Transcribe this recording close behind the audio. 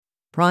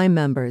Prime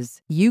members,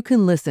 you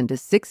can listen to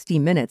 60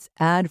 Minutes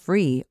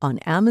ad-free on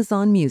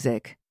Amazon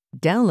Music.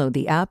 Download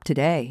the app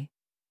today.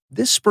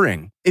 This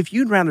spring, if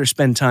you'd rather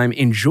spend time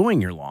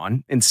enjoying your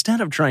lawn instead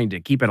of trying to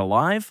keep it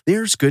alive,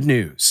 there's good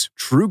news.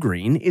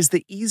 TruGreen is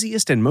the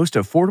easiest and most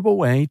affordable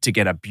way to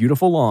get a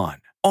beautiful lawn.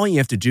 All you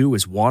have to do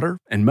is water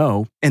and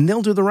mow, and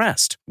they'll do the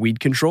rest. Weed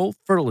control,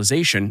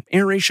 fertilization,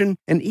 aeration,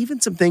 and even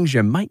some things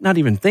you might not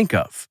even think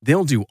of.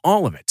 They'll do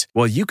all of it,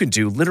 while you can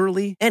do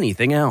literally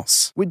anything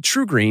else. With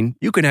TruGreen,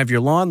 you can have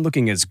your lawn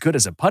looking as good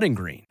as a putting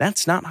green.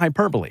 That's not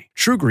hyperbole.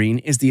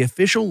 TruGreen is the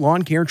official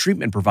lawn care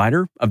treatment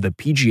provider of the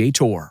PGA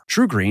Tour.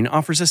 TruGreen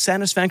offers a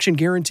satisfaction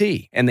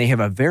guarantee, and they have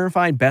a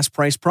verified best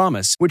price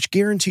promise, which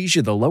guarantees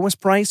you the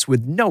lowest price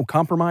with no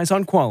compromise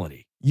on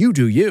quality. You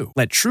do you.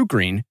 Let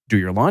TruGreen do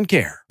your lawn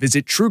care.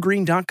 Visit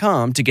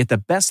TruGreen.com to get the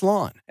best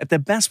lawn at the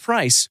best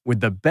price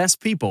with the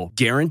best people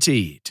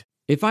guaranteed.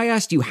 If I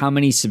asked you how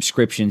many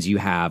subscriptions you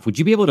have, would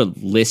you be able to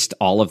list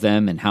all of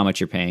them and how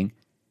much you're paying?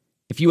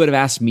 If you would have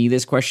asked me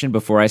this question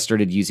before I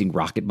started using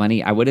Rocket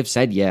Money, I would have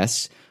said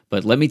yes,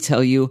 but let me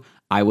tell you,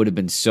 I would have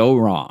been so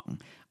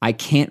wrong. I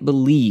can't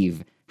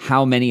believe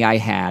how many I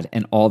had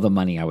and all the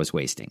money I was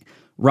wasting.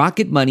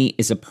 Rocket Money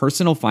is a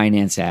personal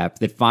finance app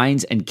that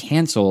finds and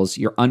cancels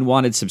your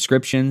unwanted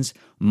subscriptions,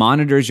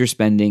 monitors your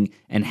spending,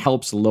 and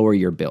helps lower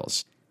your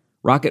bills.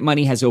 Rocket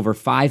Money has over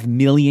 5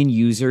 million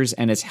users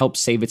and has helped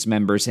save its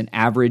members an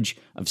average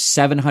of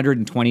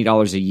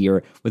 $720 a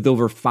year with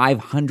over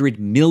 500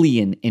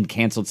 million in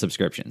canceled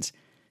subscriptions.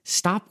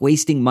 Stop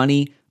wasting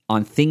money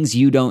on things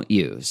you don't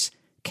use.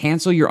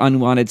 Cancel your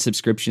unwanted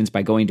subscriptions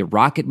by going to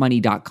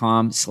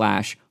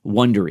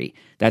rocketmoney.com/Wondery.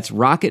 That's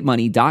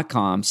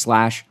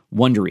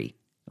rocketmoney.com/Wondery.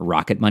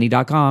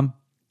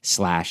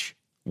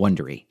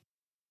 rocketmoney.com/Wondery.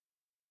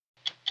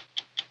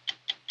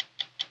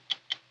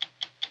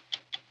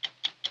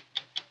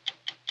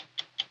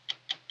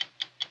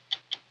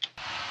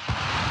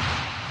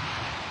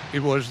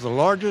 It was the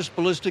largest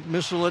ballistic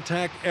missile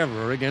attack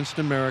ever against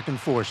American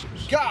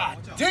forces. God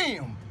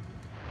damn!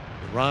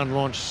 Iran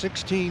launched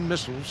 16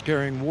 missiles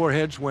carrying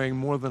warheads weighing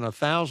more than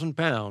 1,000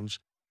 pounds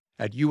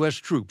at U.S.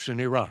 troops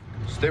in Iraq.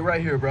 Stay right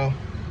here, bro.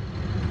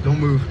 Don't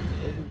move.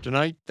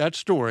 Tonight, that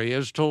story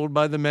is told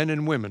by the men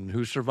and women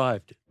who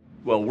survived it.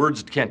 Well,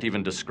 words can't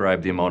even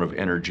describe the amount of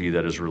energy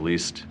that is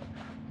released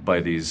by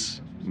these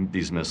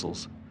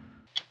missiles.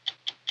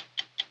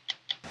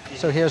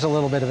 So here's a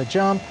little bit of a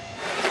jump.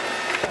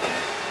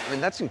 I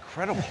mean, that's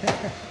incredible.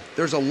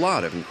 There's a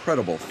lot of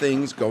incredible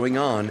things going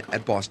on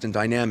at Boston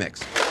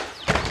Dynamics,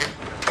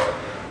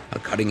 a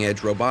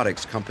cutting-edge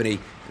robotics company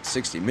that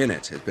 60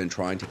 Minutes has been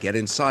trying to get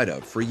inside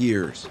of for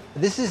years.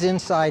 This is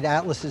inside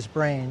Atlas's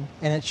brain,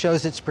 and it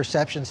shows its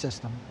perception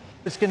system.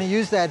 It's going to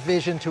use that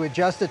vision to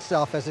adjust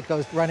itself as it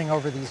goes running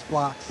over these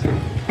blocks.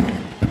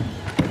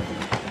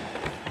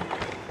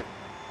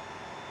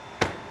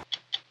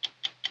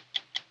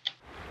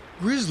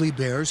 Grizzly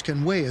bears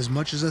can weigh as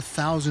much as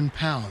 1,000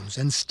 pounds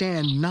and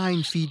stand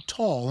 9 feet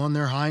tall on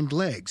their hind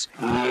legs.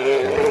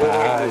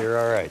 You're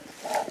all right.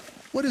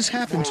 What has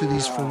happened to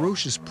these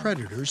ferocious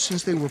predators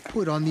since they were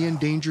put on the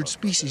endangered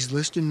species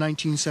list in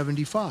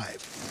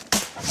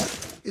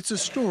 1975? It's a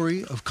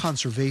story of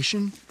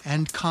conservation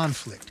and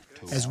conflict,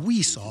 as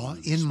we saw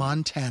in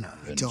Montana.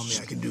 Tell me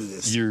I can do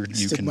this.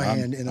 Stick my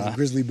hand in a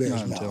grizzly bear's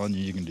mouth. I'm telling you,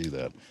 you can do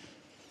that.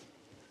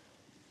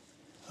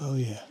 Oh,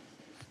 yeah.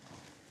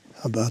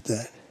 How about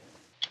that?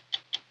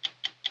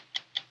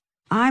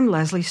 I'm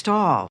Leslie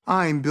Stahl.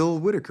 I'm Bill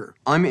Whitaker.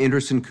 I'm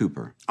Anderson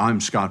Cooper.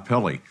 I'm Scott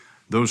Pelley.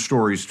 Those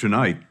stories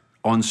tonight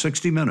on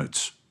 60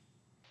 Minutes.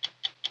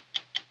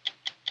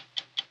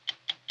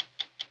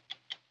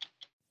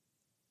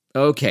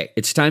 Okay,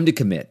 it's time to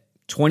commit.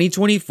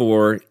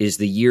 2024 is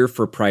the year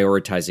for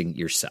prioritizing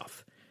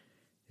yourself.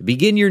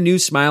 Begin your new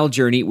smile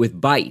journey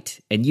with Byte,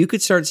 and you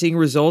could start seeing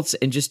results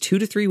in just 2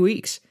 to 3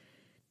 weeks.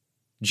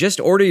 Just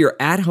order your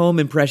at-home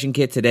impression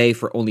kit today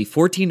for only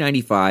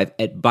 $14.95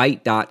 at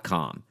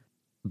Byte.com.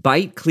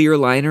 Byte clear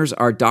liners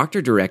are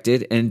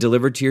doctor-directed and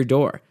delivered to your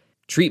door.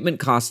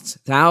 Treatment costs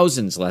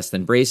thousands less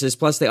than braces,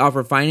 plus they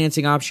offer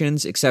financing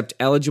options, accept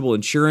eligible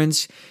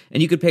insurance,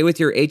 and you could pay with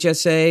your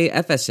HSA,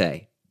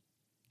 FSA.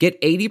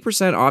 Get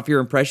 80% off your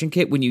impression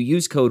kit when you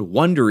use code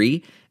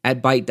WONDERY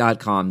at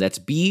Byte.com. That's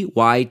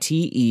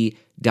BYTE.com.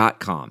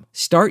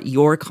 Start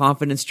your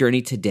confidence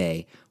journey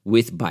today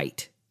with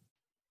Byte.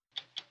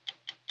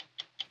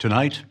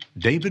 Tonight,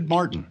 David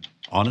Martin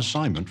on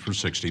assignment for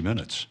 60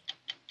 Minutes.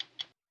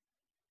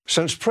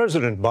 Since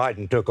President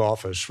Biden took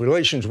office,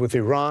 relations with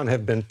Iran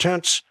have been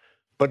tense,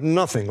 but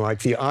nothing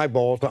like the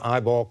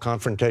eyeball-to-eyeball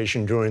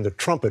confrontation during the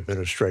Trump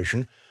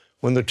administration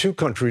when the two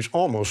countries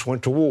almost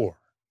went to war.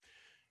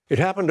 It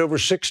happened over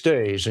 6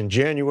 days in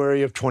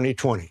January of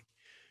 2020,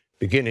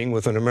 beginning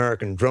with an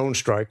American drone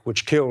strike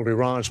which killed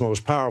Iran's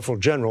most powerful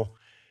general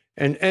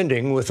and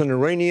ending with an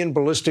Iranian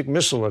ballistic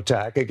missile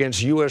attack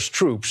against U.S.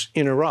 troops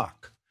in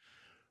Iraq.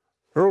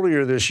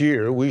 Earlier this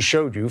year, we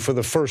showed you for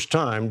the first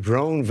time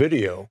drone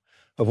video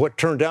of what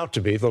turned out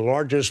to be the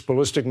largest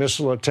ballistic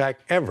missile attack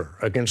ever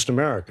against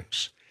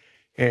Americans.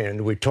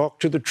 And we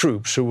talked to the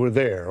troops who were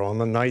there on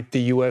the night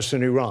the U.S.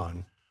 and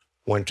Iran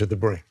went to the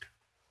brink.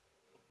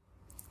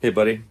 Hey,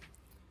 buddy.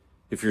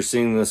 If you're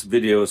seeing this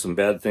video, some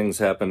bad things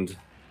happened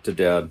to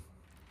Dad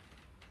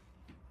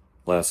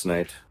last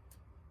night.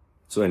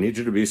 So I need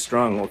you to be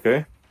strong,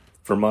 okay?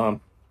 For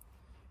Mom.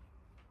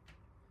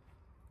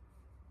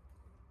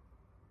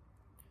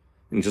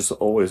 And just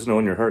always know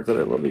in your heart that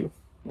I love you,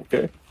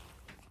 okay?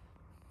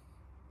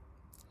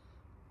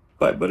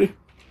 Bye, buddy.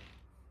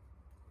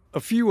 A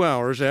few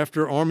hours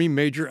after Army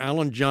Major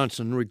Alan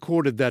Johnson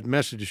recorded that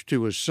message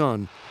to his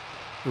son,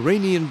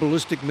 Iranian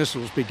ballistic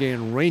missiles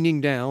began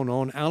raining down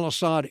on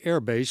Al-Assad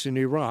Air Base in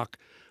Iraq,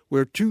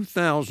 where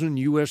 2,000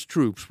 U.S.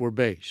 troops were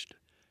based.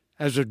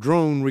 As a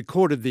drone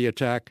recorded the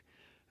attack,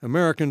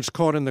 Americans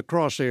caught in the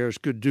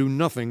crosshairs could do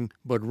nothing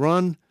but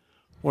run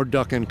or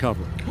duck and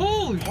cover.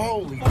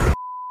 Holy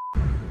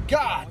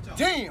God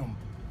damn!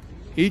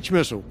 Each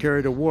missile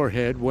carried a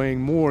warhead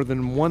weighing more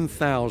than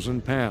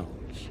 1,000 pounds.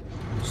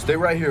 Stay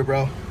right here,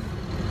 bro.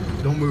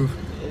 Don't move.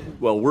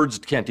 Well, words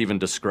can't even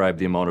describe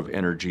the amount of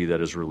energy that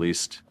is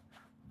released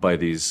by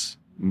these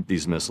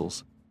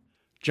missiles.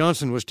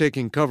 Johnson was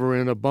taking cover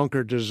in a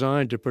bunker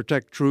designed to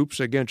protect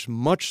troops against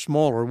much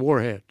smaller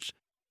warheads,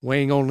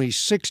 weighing only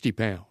 60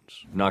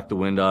 pounds. Knocked the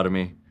wind out of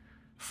me,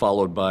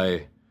 followed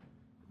by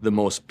the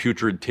most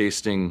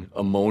putrid-tasting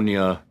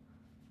ammonia,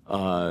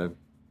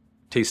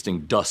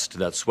 tasting dust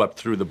that swept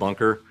through the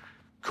bunker,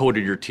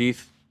 coated your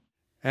teeth.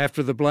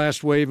 After the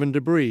blast wave and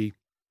debris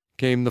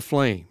came the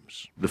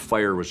flames. The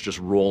fire was just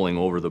rolling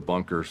over the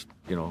bunker,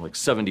 like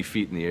 70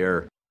 feet in the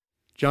air.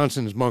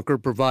 Johnson's bunker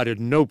provided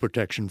no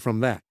protection from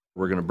that.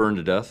 We're going to burn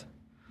to death.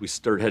 We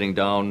start heading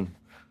down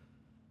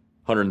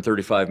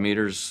 135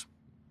 meters,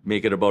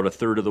 make it about a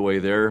third of the way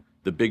there.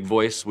 The big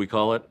voice, we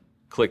call it,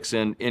 clicks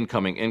in,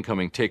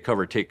 incoming, take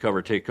cover, take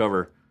cover, take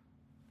cover.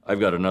 I've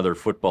got another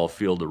football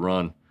field to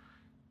run.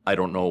 I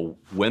don't know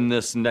when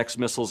this next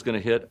missile's going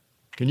to hit.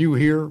 Can you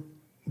hear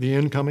the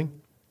incoming?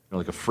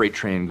 Like a freight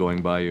train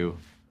going by you.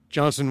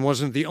 Johnson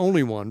wasn't the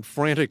only one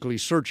frantically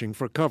searching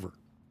for cover.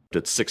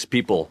 It's 6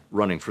 people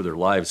running for their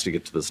lives to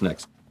get to this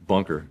next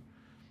bunker.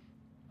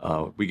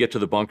 We get to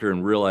the bunker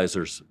and realize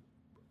there's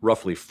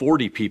roughly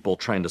 40 people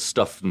trying to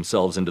stuff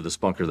themselves into this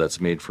bunker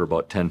that's made for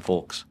about 10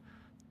 folks.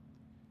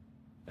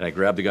 And I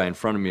grabbed the guy in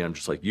front of me. I'm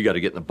just like, you got to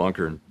get in the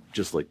bunker, and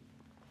just like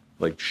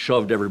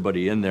shoved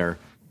everybody in there.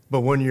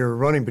 But when you're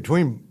running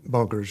between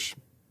bunkers,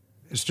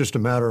 it's just a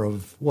matter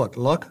of what,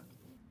 luck?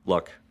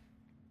 Luck.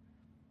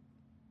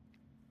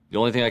 The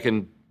only thing I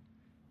can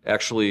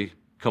actually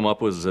come up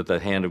with is that the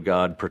hand of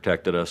God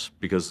protected us,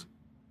 because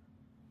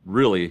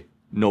really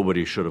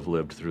nobody should have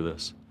lived through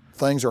this.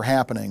 Things are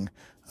happening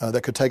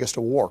that could take us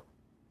to war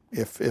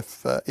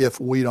if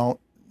we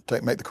don't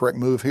make the correct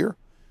move here.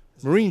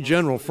 Marine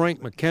General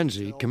Frank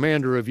McKenzie,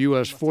 commander of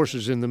U.S.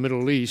 forces in the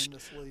Middle East,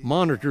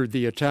 monitored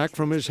the attack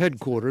from his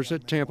headquarters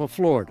at Tampa,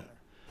 Florida.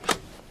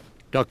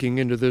 Ducking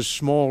into this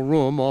small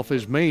room off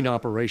his main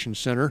operations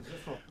center,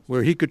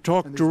 where he could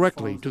talk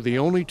directly to the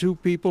only 2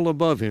 people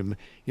above him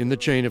in the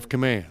chain of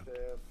command.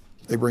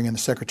 They bring in the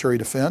Secretary of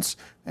Defense,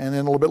 and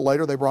then a little bit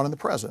later they brought in the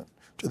President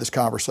to this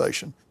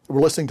conversation. We're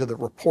listening to the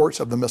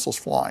reports of the missiles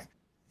flying.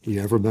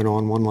 You ever been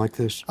on one like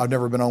this? I've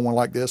never been on one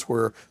like this,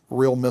 where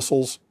real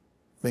missiles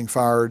being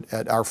fired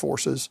at our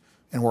forces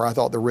and where I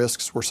thought the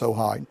risks were so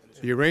high.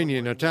 The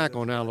Iranian attack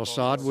on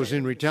al-Assad was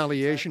in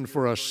retaliation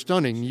for a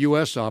stunning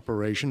U.S.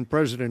 operation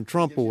President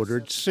Trump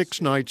ordered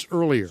 6 nights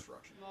earlier.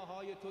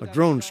 A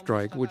drone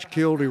strike which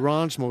killed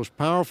Iran's most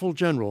powerful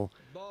general,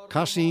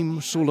 Qasem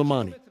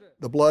Soleimani.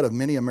 The blood of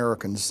many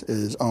Americans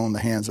is on the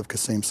hands of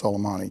Qasem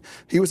Soleimani.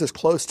 He was as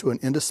close to an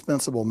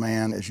indispensable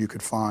man as you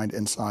could find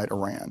inside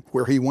Iran.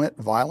 Where he went,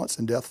 violence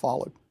and death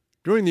followed.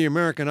 During the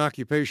American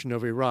occupation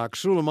of Iraq,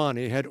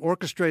 Soleimani had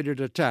orchestrated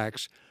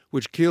attacks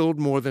which killed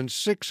more than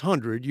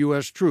 600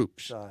 U.S.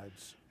 troops.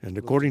 And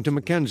according to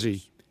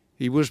McKenzie,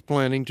 he was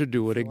planning to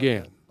do it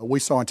again. We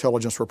saw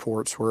intelligence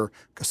reports where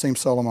Qasem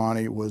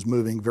Soleimani was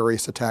moving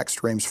various attack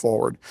streams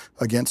forward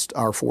against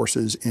our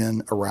forces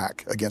in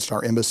Iraq, against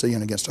our embassy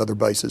and against other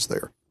bases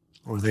there.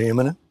 Were they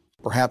imminent?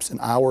 Perhaps in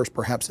hours,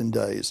 perhaps in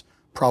days,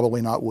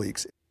 probably not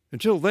weeks.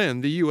 Until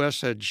then, the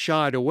U.S. had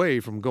shied away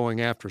from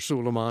going after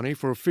Soleimani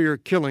for fear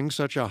killing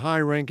such a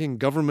high-ranking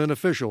government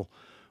official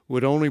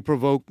would only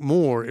provoke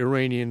more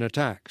Iranian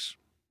attacks.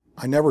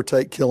 I never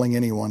take killing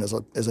anyone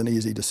as an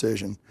easy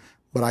decision,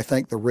 but I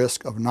think the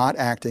risk of not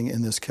acting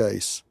in this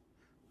case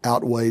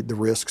outweighed the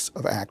risks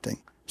of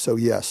acting. So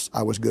yes,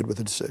 I was good with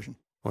the decision.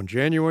 On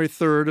January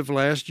 3rd of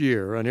last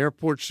year, an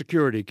airport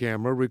security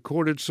camera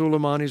recorded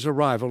Soleimani's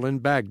arrival in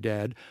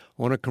Baghdad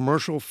on a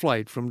commercial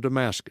flight from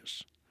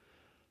Damascus.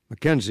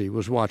 McKenzie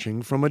was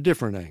watching from a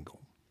different angle.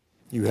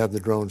 You have the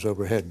drones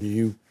overhead. Do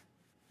you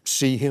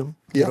see him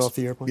get off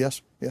the airplane?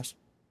 Yes, yes.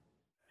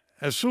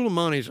 As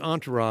Soleimani's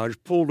entourage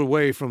pulled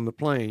away from the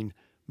plane,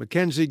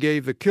 McKenzie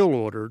gave the kill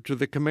order to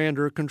the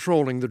commander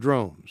controlling the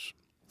drones.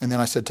 And then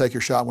I said, take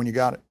your shot when you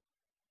got it.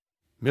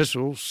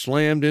 Missiles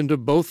slammed into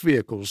both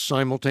vehicles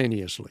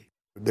simultaneously.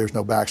 There's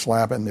no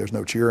backslapping, there's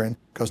no cheering,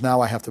 because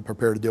now I have to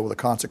prepare to deal with the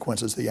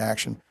consequences of the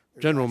action.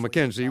 General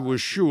McKenzie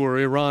was sure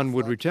Iran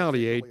would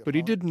retaliate, but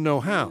he didn't know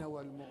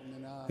how.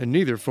 And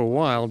neither, for a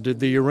while, did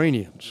the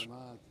Iranians.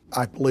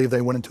 I believe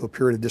they went into a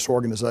period of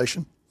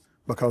disorganization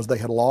because they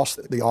had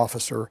lost the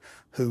officer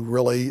who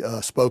really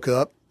spoke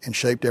up and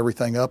shaped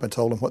everything up and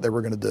told them what they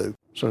were going to do.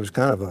 So it was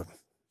kind of an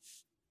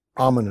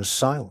ominous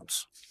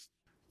silence.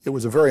 It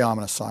was a very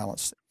ominous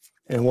silence.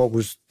 And what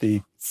was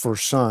the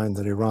first sign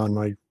that Iran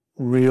might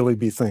really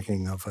be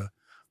thinking of a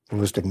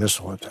ballistic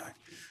missile attack?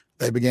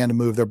 They began to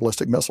move their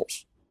ballistic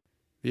missiles.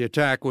 The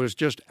attack was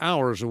just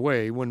hours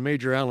away when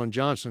Major Alan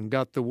Johnson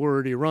got the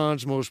word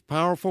Iran's most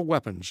powerful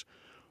weapons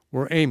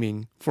were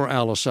aiming for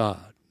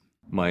al-Assad.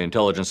 My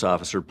intelligence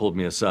officer pulled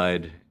me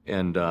aside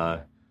and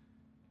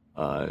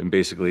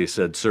basically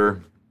said,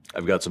 "Sir,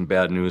 I've got some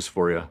bad news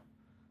for you."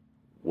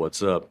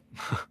 "What's up?"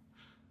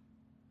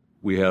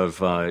 "We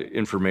have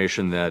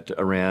information that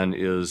Iran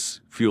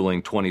is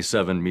fueling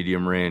 27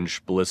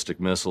 medium-range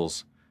ballistic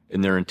missiles,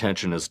 and their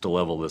intention is to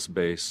level this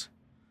base.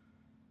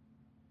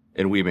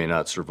 And we may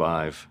not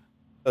survive."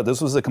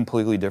 This was a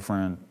completely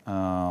different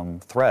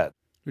threat.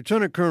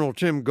 Lieutenant Colonel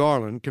Tim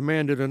Garland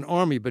commanded an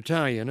Army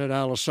battalion at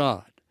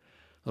al-Assad,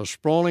 a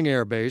sprawling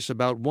airbase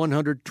about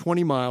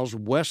 120 miles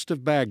west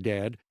of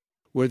Baghdad,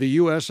 where the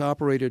U.S.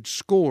 operated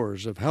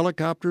scores of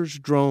helicopters,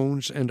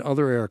 drones, and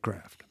other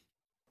aircraft.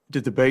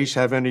 Did the base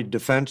have any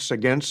defense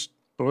against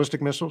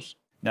ballistic missiles?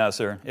 No,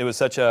 sir. It was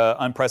such an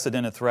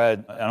unprecedented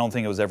threat. I don't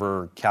think it was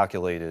ever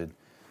calculated.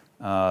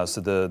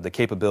 So the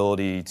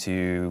capability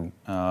to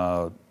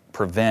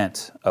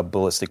prevent a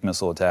ballistic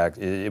missile attack,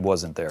 it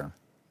wasn't there.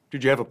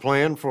 Did you have a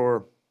plan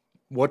for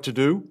what to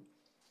do?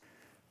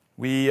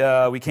 We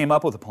came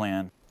up with a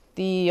plan.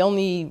 The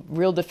only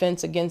real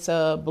defense against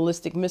a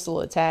ballistic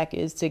missile attack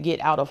is to get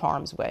out of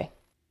harm's way.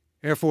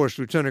 Air Force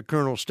Lieutenant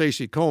Colonel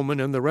Stacy Coleman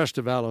and the rest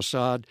of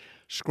al-Assad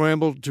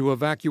scrambled to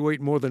evacuate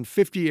more than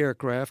 50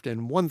 aircraft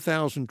and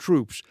 1,000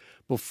 troops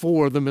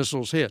before the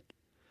missiles hit.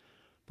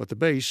 But the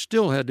base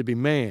still had to be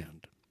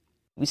manned.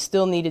 We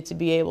still needed to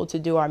be able to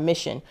do our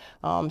mission.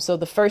 So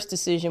the first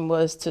decision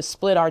was to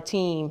split our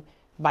team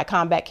by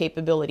combat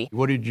capability.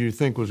 What did you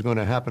think was going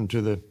to happen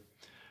to the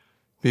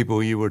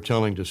people you were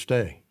telling to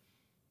stay?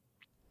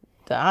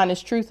 The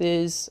honest truth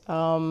is,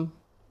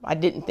 I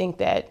didn't think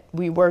that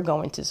we were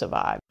going to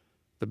survive.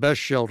 The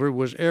best shelter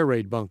was air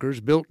raid bunkers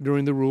built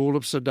during the rule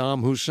of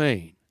Saddam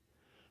Hussein,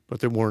 but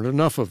there weren't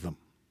enough of them.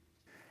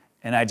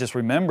 And I just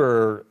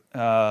remember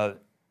a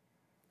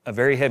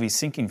very heavy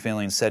sinking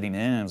feeling setting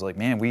in. I was like,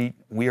 man,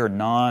 we are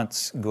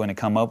not going to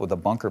come up with a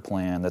bunker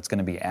plan that's going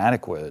to be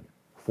adequate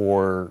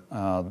for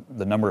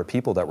the number of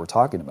people that we're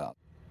talking about.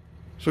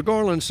 So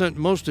Garland sent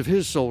most of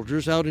his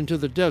soldiers out into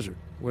the desert,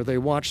 where they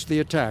watched the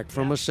attack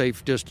from a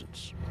safe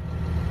distance.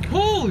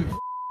 Holy!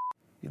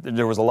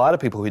 There was a lot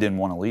of people who didn't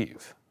want to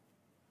leave.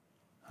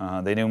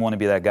 They didn't want to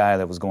be that guy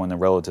that was going to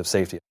relative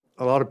safety.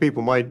 A lot of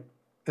people might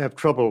have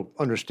trouble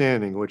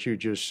understanding what you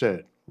just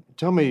said.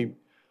 Tell me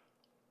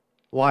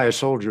why a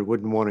soldier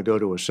wouldn't want to go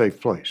to a safe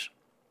place.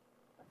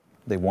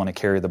 They want to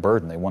carry the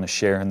burden. They want to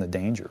share in the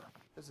danger.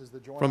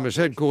 From his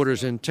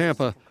headquarters in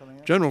Tampa,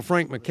 General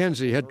Frank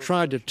McKenzie had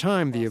tried to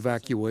time the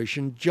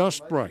evacuation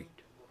just right.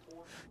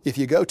 If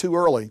you go too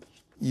early,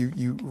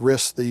 you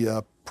risk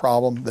the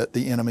problem that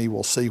the enemy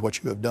will see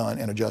what you have done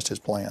and adjust his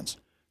plans.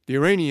 The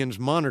Iranians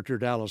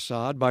monitored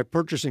al-Assad by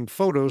purchasing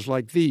photos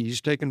like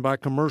these taken by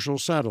commercial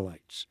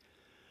satellites.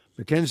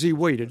 McKenzie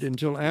waited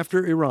until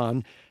after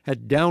Iran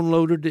had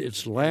downloaded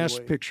its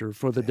last picture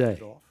for the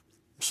day.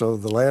 So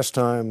the last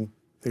time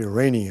the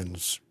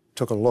Iranians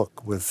took a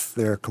look with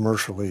their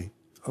commercially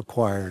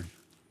acquired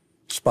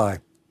spy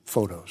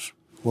photos,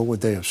 what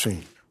would they have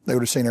seen? They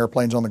would have seen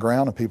airplanes on the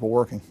ground and people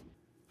working.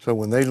 So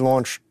when they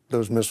launched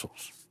those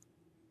missiles,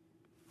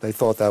 they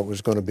thought that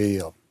was going to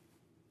be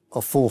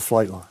a full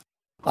flight line.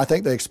 I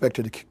think they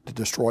expected to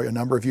destroy a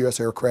number of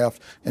U.S.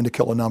 aircraft and to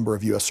kill a number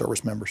of U.S.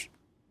 service members.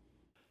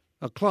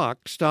 A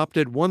clock stopped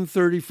at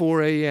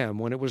 1:34 a.m.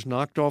 when it was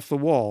knocked off the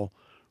wall,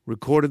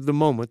 recorded the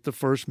moment the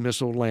first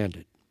missile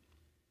landed.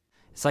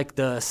 It's like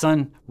the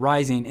sun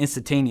rising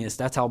instantaneous.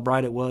 That's how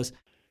bright it was.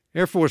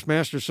 Air Force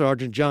Master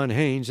Sergeant John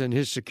Haynes and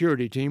his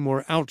security team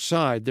were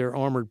outside their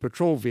armored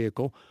patrol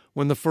vehicle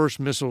when the first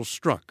missile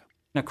struck.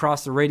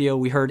 Across the radio,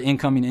 we heard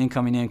incoming,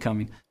 incoming,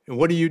 incoming. And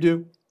what do you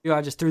do?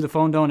 I just threw the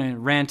phone down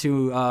and ran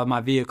to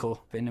my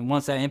vehicle. And then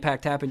once that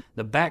impact happened,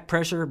 the back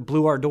pressure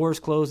blew our doors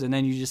closed, and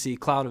then you just see a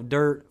cloud of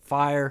dirt,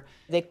 fire.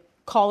 They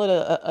call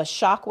it a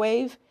shock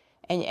wave,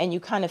 and you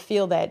kind of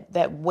feel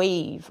that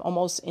wave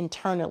almost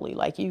internally.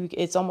 Like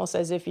it's almost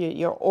as if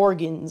your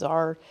organs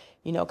are,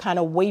 kind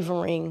of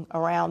wavering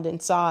around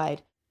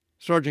inside.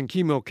 Sergeant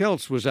Kimo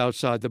Keltz was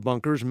outside the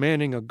bunkers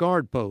manning a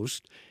guard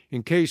post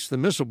in case the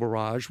missile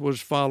barrage was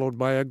followed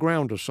by a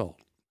ground assault.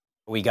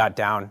 We got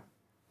down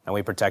and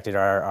we protected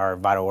our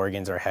vital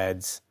organs, our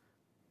heads,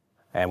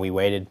 and we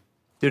waited.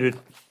 Did it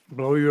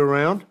blow you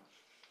around?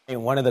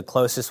 And one of the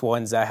closest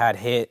ones that had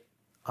hit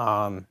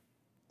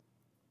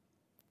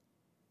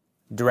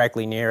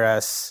directly near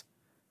us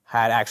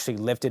had actually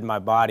lifted my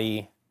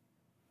body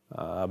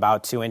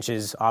about 2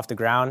 inches off the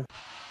ground.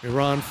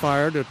 Iran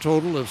fired a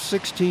total of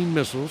 16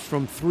 missiles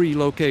from 3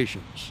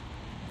 locations.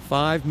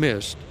 5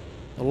 missed,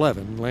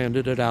 11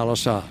 landed at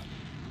Al-Assad.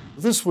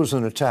 This was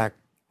an attack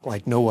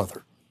like no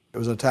other. It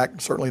was an attack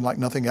certainly like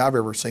nothing I've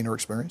ever seen or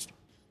experienced.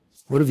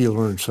 What have you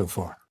learned so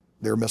far?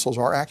 Their missiles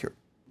are accurate.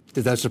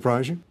 Did that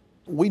surprise you?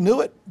 We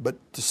knew it, but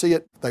to see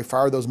it, they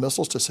fired those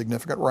missiles to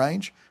significant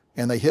range,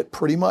 and they hit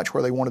pretty much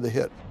where they wanted to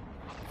hit.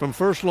 From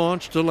first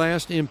launch to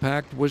last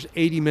impact was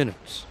 80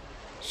 minutes.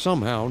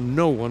 Somehow,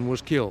 no one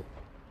was killed.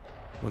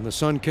 When the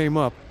sun came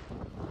up,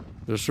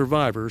 the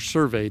survivors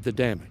surveyed the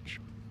damage.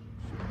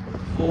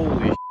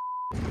 Holy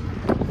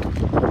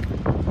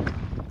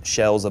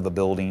shells of a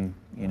building,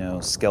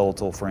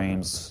 skeletal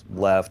frames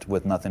left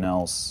with nothing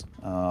else.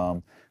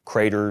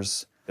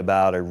 Craters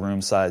about a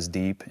room size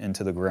deep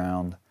into the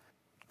ground.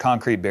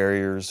 Concrete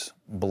barriers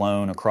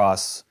blown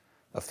across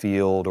a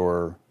field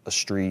or a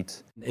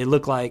street. It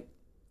looked like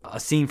a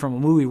scene from a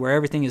movie where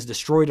everything is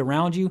destroyed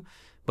around you,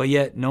 but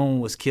yet no one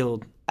was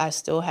killed. I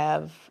still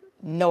have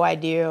no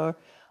idea or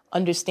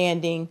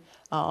understanding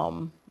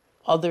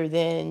other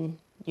than,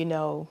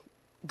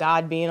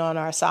 God being on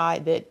our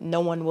side, that no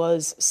one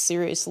was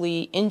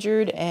seriously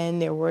injured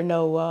and there were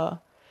no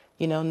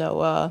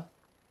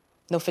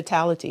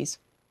fatalities.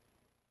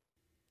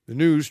 The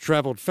news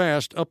traveled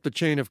fast up the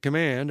chain of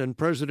command, and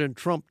President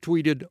Trump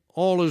tweeted,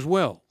 "All is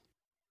well."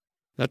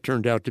 That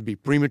turned out to be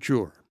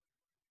premature.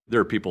 There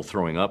are people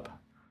throwing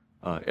up.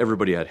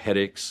 Everybody had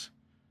headaches.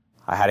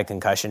 I had a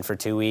concussion for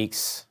 2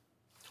 weeks.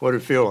 What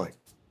did it feel like?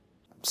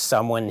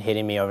 Someone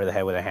hitting me over the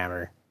head with a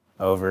hammer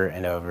over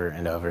and over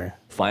and over.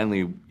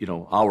 Finally,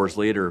 hours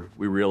later,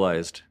 we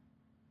realized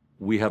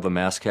we have a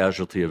mass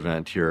casualty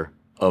event here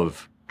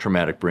of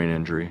traumatic brain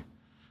injury.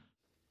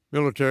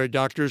 Military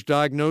doctors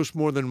diagnosed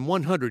more than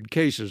 100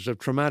 cases of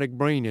traumatic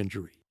brain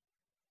injury.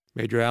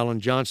 Major Alan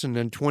Johnson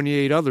and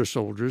 28 other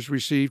soldiers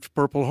received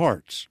Purple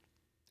Hearts.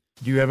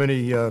 Do you have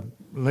any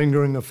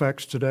lingering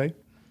effects today?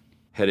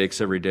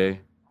 Headaches every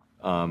day,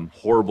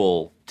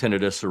 horrible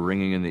tinnitus or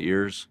ringing in the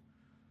ears,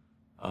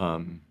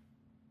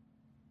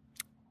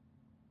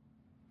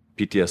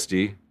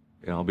 PTSD.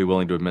 I'll be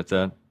willing to admit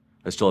that.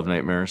 I still have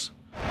nightmares.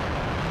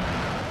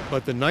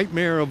 But the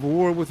nightmare of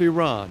war with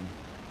Iran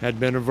had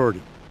been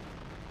averted.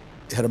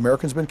 Had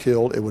Americans been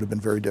killed, it would have been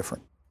very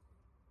different.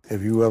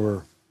 Have you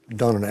ever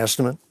done an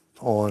estimate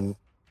on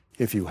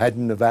if you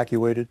hadn't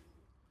evacuated,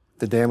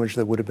 the damage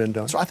that would have been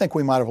done? So I think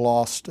we might have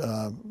lost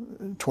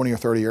 20 or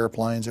 30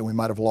 airplanes, and we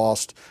might have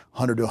lost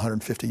 100 to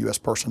 150 U.S.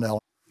 personnel.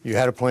 You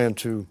had a plan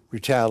to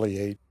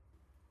retaliate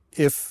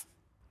if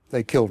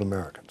they killed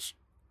Americans.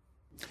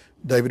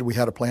 David, we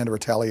had a plan to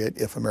retaliate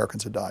if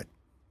Americans had died.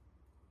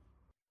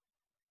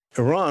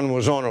 Iran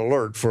was on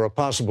alert for a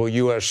possible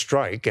U.S.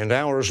 strike and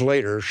hours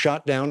later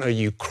shot down a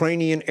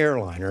Ukrainian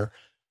airliner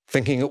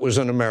thinking it was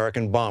an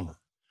American bomber.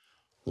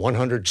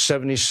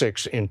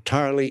 176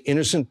 entirely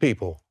innocent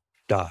people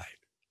died.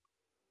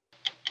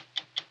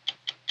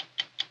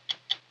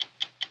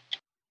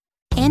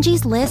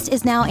 Angie's List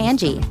is now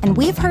Angie, and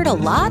we've heard a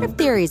lot of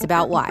theories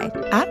about why.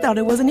 I thought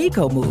it was an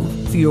eco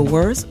move. Fewer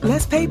words,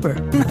 less paper.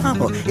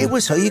 No, it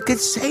was so you could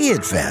say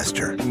it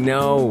faster.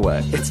 No,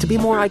 it's to be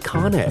more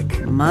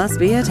iconic. Must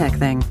be a tech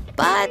thing.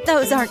 But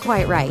those aren't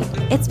quite right.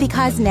 It's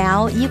because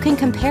now you can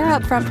compare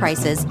upfront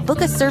prices,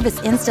 book a service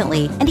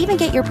instantly, and even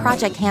get your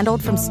project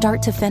handled from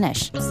start to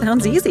finish.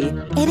 Sounds easy.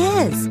 It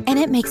is, and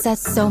it makes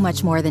us so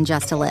much more than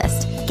just a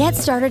list. Get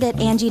started at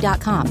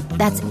Angie.com.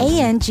 That's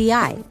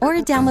ANGI, or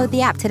download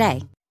the app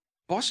today.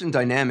 Boston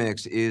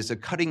Dynamics is a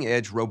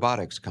cutting-edge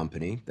robotics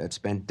company that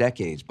spent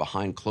decades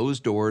behind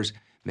closed doors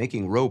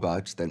making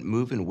robots that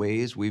move in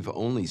ways we've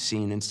only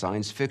seen in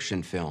science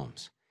fiction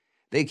films.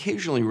 They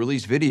occasionally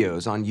release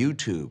videos on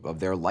YouTube of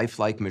their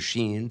lifelike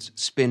machines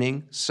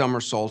spinning,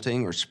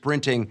 somersaulting, or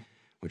sprinting,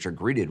 which are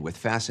greeted with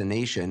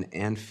fascination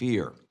and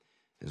fear.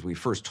 As we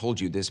first told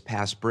you this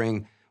past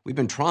spring, we've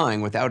been trying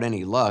without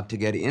any luck to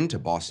get into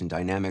Boston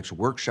Dynamics'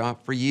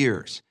 workshop for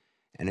years.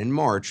 And in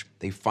March,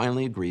 they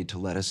finally agreed to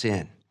let us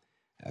in.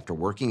 After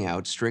working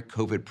out strict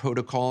COVID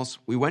protocols,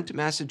 we went to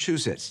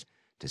Massachusetts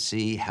to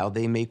see how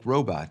they make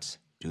robots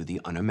do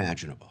the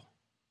unimaginable.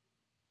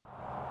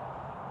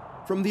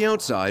 From the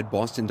outside,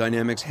 Boston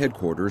Dynamics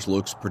headquarters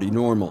looks pretty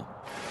normal.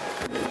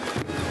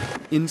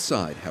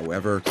 Inside,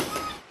 however,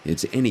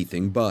 it's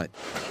anything but.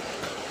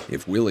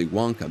 If Willy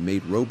Wonka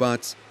made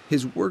robots,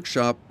 his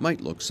workshop might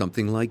look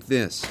something like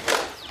this.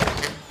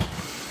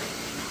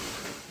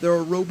 There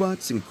are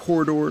robots in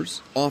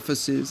corridors,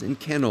 offices, and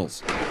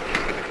kennels.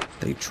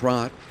 They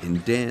trot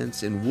and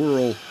dance and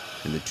whirl,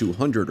 and the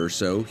 200 or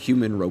so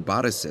human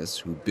roboticists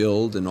who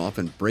build and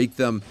often break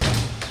them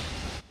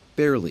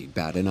barely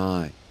bat an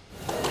eye.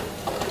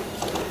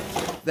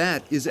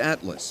 That is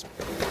Atlas,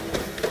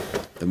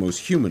 the most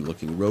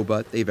human-looking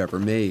robot they've ever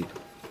made.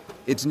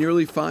 It's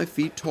nearly 5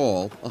 feet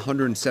tall,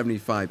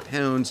 175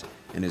 pounds,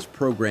 and is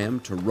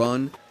programmed to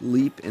run,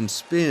 leap, and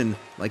spin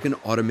like an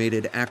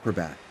automated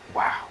acrobat.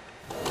 Wow.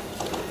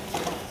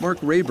 Mark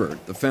Raybert,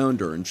 the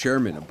founder and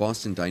chairman of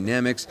Boston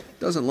Dynamics,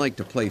 doesn't like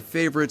to play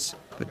favorites,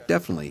 but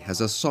definitely has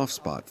a soft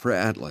spot for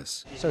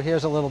Atlas. So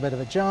here's a little bit of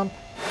a jump.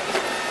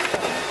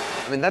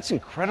 I mean, that's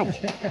incredible.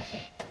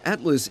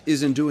 Atlas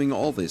isn't doing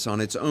all this on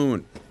its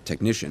own.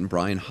 Technician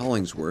Brian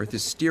Hollingsworth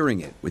is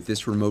steering it with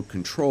this remote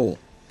control,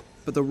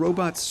 but the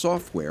robot's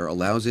software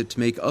allows it to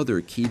make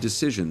other key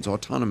decisions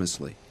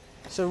autonomously.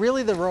 So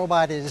really the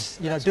robot is,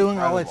 doing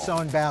all its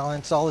own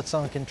balance, all its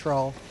own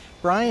control.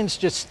 Brian's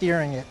just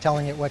steering it,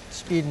 telling it what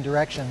speed and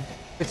direction.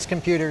 Its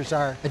computers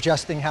are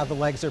adjusting how the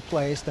legs are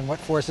placed and what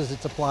forces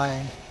it's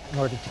applying in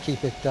order to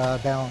keep it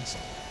balanced.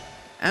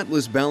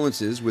 Atlas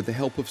balances with the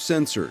help of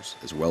sensors,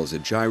 as well as a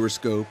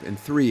gyroscope and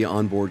 3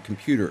 onboard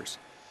computers.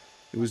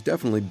 It was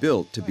definitely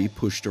built to be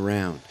pushed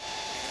around.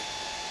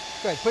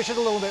 Good, push it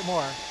a little bit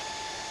more.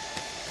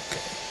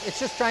 It's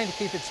just trying to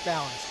keep its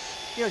balance.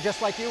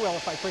 Just like you will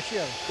if I push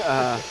you.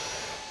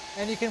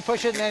 And you can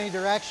push it in any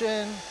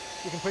direction.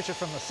 You can push it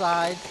from the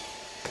side.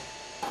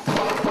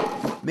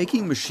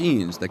 Making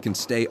machines that can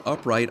stay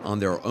upright on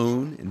their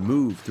own and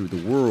move through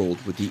the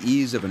world with the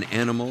ease of an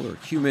animal or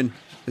human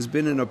has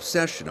been an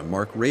obsession of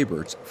Mark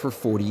Raybert's for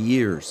 40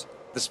 years.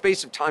 The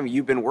space of time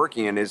you've been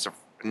working in is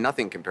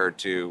nothing compared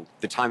to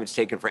the time it's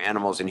taken for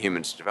animals and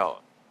humans to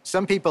develop.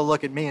 Some people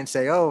look at me and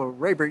say, oh,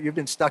 Raybert, you've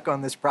been stuck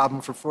on this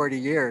problem for 40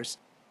 years.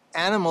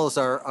 Animals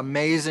are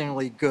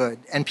amazingly good,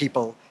 and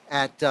people,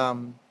 at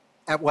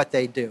what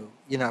they do.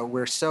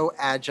 We're so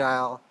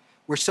agile,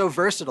 we're so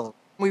versatile.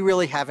 We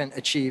really haven't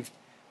achieved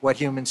what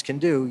humans can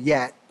do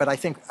yet, but I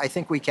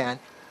think we can.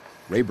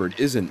 Raybert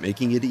isn't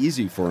making it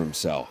easy for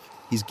himself.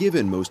 He's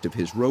given most of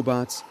his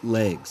robots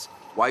legs.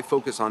 Why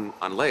focus on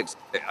legs?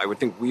 I would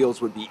think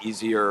wheels would be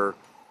easier.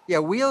 Yeah,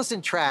 wheels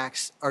and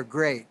tracks are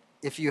great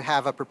if you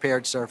have a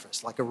prepared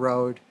surface, like a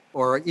road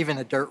or even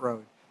a dirt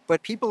road.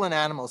 But people and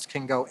animals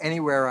can go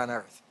anywhere on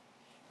Earth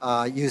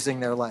using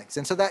their legs.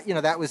 And so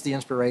that was the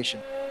inspiration.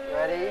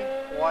 Ready?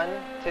 1,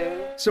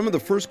 2. Some of the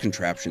first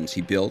contraptions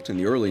he built in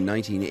the early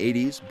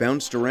 1980s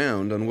bounced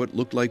around on what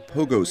looked like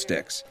pogo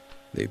sticks.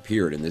 They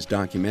appeared in this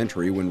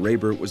documentary when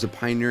Raybert was a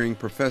pioneering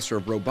professor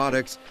of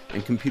robotics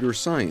and computer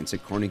science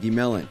at Carnegie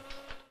Mellon.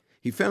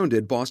 He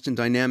founded Boston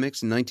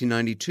Dynamics in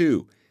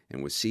 1992,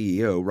 and with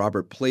CEO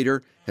Robert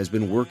Plater, has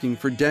been working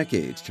for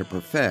decades to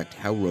perfect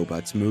how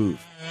robots move.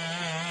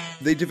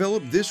 They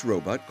developed this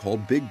robot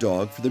called Big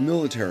Dog for the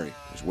military,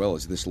 as well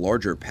as this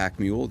larger pack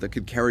mule that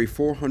could carry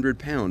 400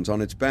 pounds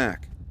on its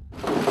back.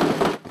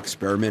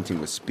 Experimenting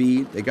with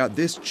speed, they got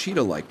this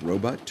cheetah-like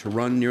robot to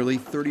run nearly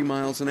 30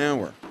 miles an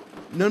hour.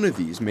 None of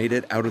these made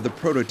it out of the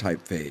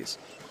prototype phase,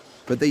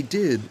 but they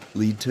did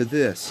lead to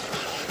this.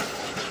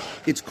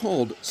 It's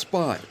called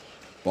Spot.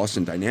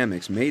 Boston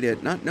Dynamics made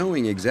it not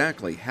knowing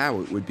exactly how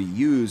it would be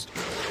used,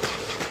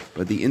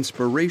 but the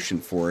inspiration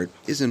for it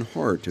isn't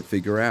hard to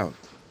figure out.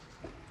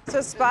 So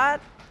Spot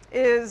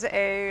is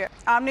a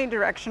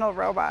omnidirectional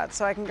robot,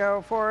 so I can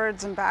go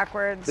forwards and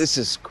backwards. This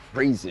is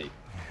crazy.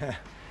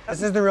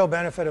 This is the real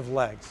benefit of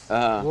legs.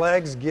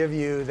 Legs give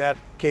you that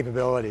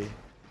capability.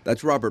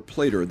 That's Robert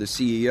Plater, the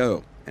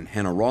CEO, and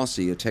Hannah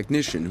Rossi, a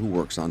technician who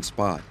works on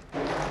Spot.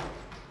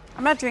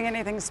 I'm not doing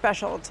anything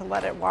special to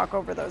let it walk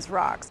over those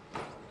rocks.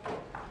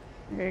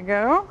 There you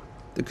go.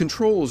 The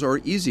controls are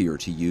easier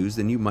to use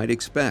than you might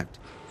expect.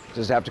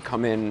 Does it have to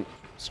come in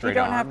straight on?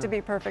 You don't have to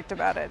be perfect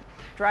about it.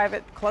 Drive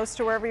it close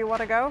to wherever you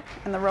want to go,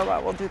 and the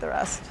robot will do the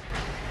rest.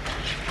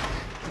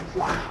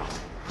 Wow.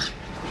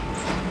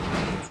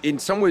 In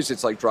some ways,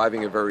 it's like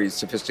driving a very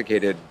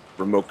sophisticated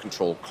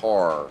remote-controlled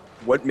car.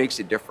 What makes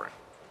it different?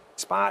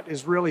 Spot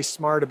is really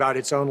smart about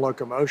its own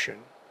locomotion.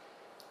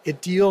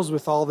 It deals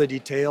with all the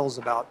details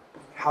about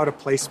how to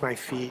place my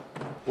feet,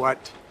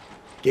 what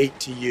gait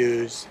to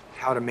use,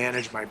 how to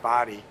manage my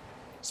body,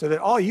 so that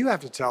all you have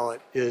to tell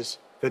it is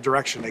the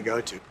direction to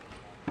go to.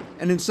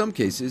 And in some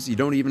cases, you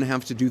don't even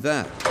have to do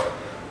that.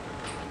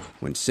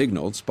 When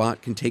signaled,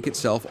 Spot can take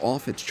itself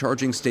off its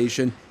charging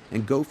station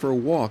and go for a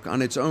walk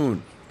on its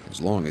own, as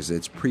long as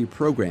it's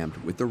pre-programmed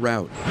with the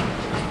route.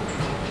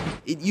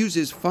 It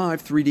uses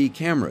 5 3D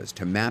cameras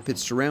to map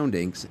its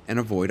surroundings and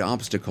avoid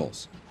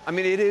obstacles. I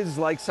mean, it is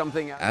like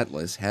something...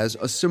 Atlas has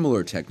a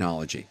similar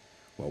technology.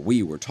 While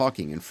we were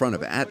talking in front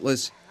of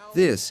Atlas,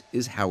 this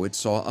is how it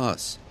saw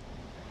us.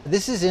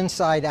 This is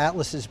inside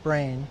Atlas's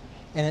brain,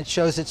 and it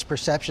shows its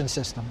perception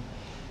system.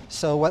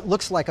 So what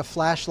looks like a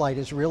flashlight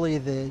is really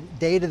the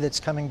data that's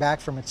coming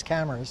back from its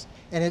cameras.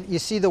 And you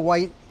see the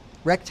white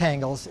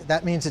rectangles,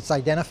 that means it's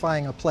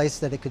identifying a place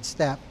that it could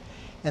step.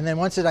 And then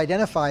once it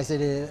identifies it,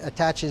 it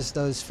attaches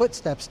those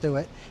footsteps to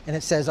it, and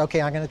it says,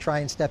 okay, I'm going to try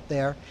and step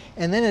there.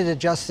 And then it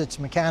adjusts its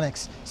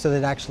mechanics so that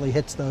it actually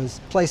hits those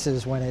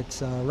places when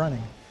it's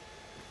running.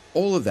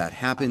 All of that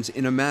happens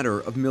in a matter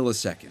of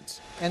milliseconds.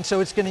 And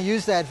so it's going to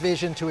use that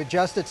vision to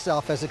adjust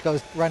itself as it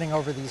goes running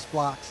over these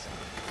blocks.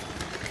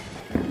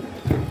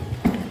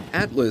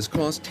 Atlas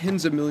cost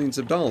tens of millions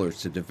of dollars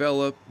to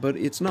develop, but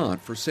it's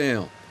not for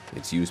sale.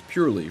 It's used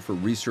purely for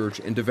research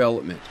and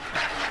development.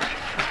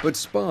 But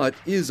Spot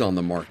is on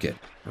the market.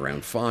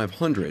 Around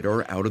 500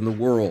 are out in the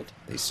world.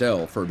 They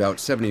sell for about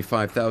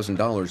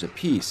 $75,000 a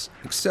piece.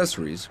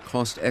 Accessories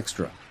cost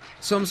extra.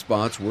 Some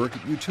spots work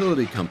at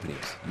utility companies,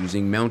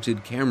 using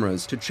mounted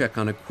cameras to check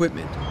on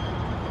equipment.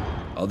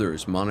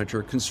 Others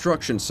monitor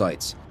construction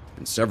sites,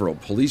 and several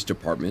police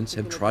departments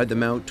have tried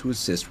them out to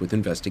assist with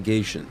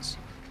investigations.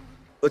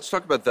 Let's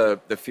talk about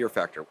the fear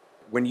factor.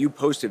 When you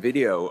post a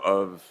video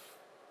of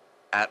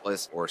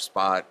Atlas or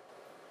Spot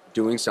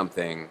doing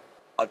something,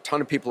 a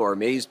ton of people are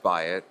amazed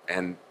by it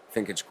and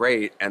think it's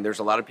great, and there's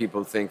a lot of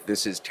people who think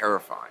this is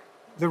terrifying.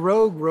 The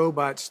Rogue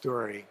Robot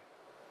story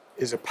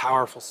is a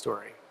powerful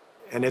story,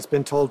 and it's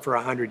been told for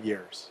 100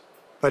 years,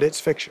 but it's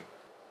fiction.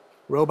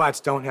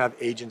 Robots don't have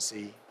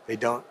agency. They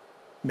don't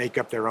make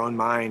up their own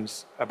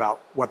minds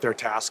about what their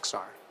tasks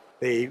are.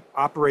 They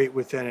operate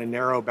within a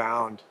narrow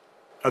bound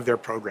of their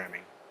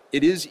programming.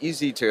 It is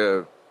easy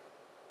to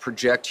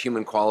project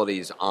human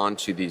qualities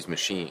onto these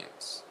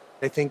machines.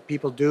 I think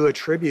people do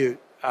attribute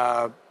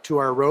to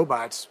our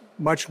robots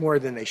much more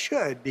than they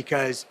should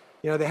because,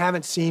 they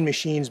haven't seen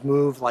machines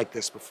move like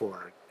this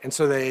before. And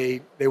so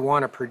they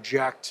want to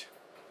project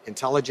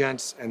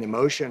intelligence and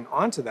emotion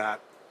onto that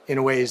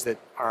in ways that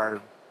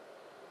are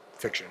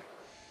fiction.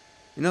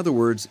 In other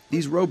words,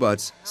 these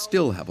robots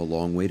still have a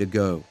long way to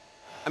go.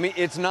 I mean,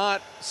 it's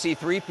not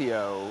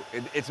C-3PO.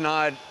 It's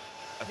not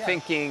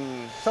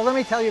thinking... So let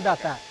me tell you about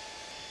that.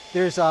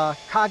 There's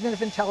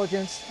cognitive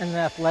intelligence and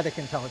athletic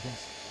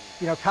intelligence.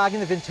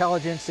 Cognitive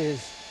intelligence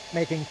is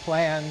making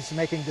plans,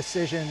 making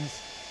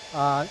decisions,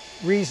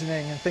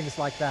 reasoning, and things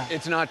like that.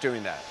 It's not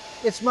doing that.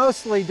 It's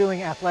mostly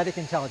doing athletic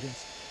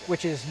intelligence,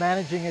 which is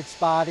managing its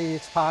body,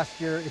 its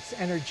posture, its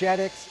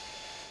energetics.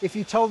 If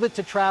you told it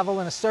to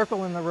travel in a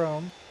circle in the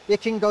room, it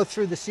can go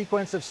through the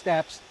sequence of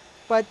steps.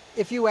 But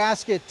if you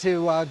ask it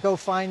to go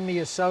find me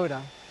a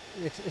soda,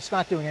 it's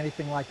not doing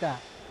anything like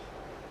that.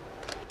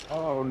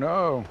 Oh,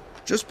 no.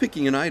 Just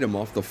picking an item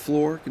off the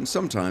floor can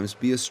sometimes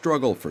be a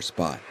struggle for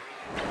Spot.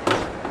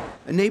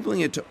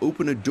 Enabling it to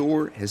open a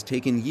door has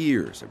taken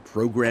years of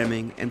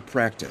programming and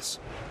practice.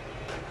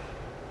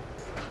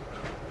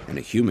 And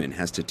a human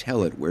has to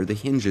tell it where the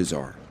hinges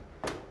are.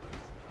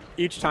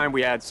 Each time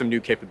we add some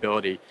new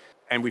capability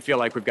and we feel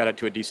like we've got it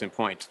to a decent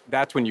point,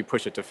 that's when you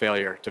push it to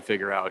failure to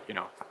figure out,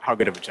 how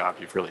good of a job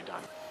you've really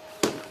done.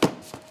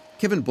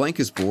 Kevin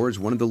Blankespoor is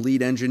one of the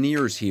lead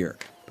engineers here,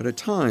 but at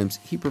times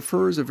he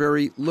prefers a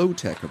very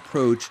low-tech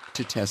approach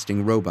to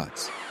testing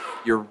robots.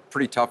 You're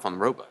pretty tough on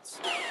robots.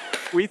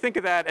 We think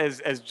of that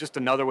as just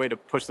another way to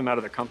push them out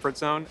of their comfort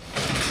zone.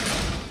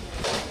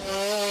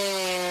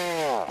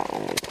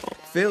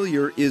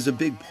 Failure is a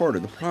big part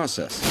of the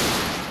process.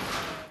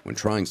 When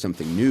trying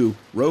something new,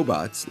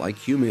 robots, like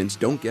humans,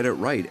 don't get it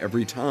right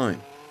every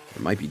time.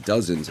 There might be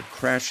dozens of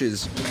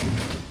crashes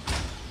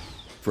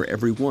for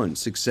every one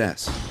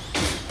success.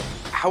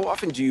 How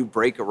often do you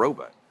break a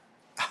robot?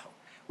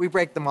 We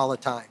break them all the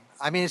time.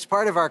 I mean, it's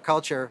part of our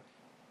culture.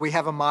 We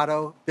have a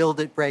motto, build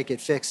it, break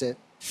it, fix it.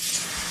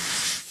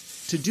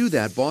 To do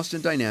that,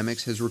 Boston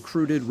Dynamics has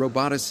recruited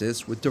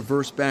roboticists with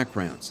diverse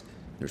backgrounds.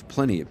 There's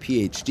plenty of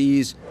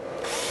PhDs,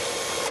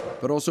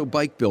 but also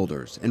bike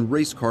builders and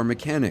race car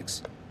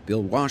mechanics.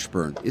 Bill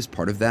Washburn is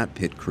part of that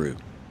pit crew.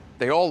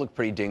 They all look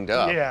pretty dinged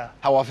up. Yeah.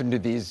 How often do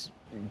these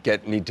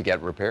need to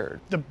get repaired?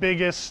 The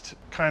biggest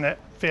kind of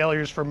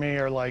failures for me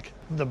are like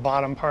the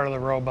bottom part of the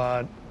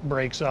robot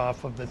breaks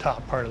off of the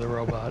top part of the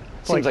robot.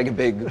 Seems like a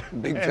big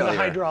and failure. The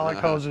hydraulic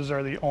hoses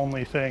are the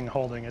only thing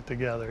holding it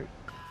together.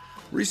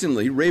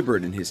 Recently,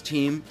 Rayburn and his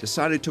team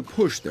decided to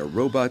push their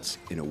robots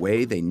in a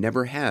way they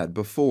never had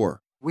before.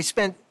 We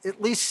spent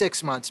at least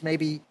 6 months,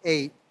 maybe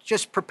 8,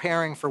 just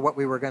preparing for what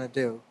we were going to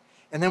do.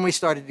 And then we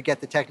started to get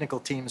the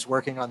technical teams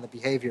working on the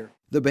behavior.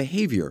 The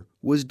behavior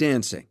was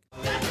dancing.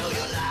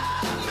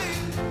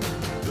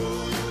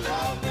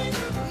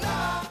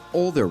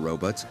 All their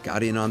robots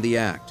got in on the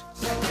act.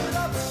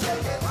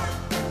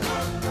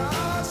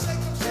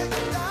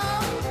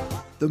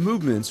 The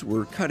movements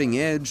were cutting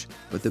edge,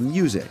 but the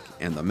music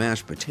and the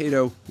mashed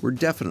potato were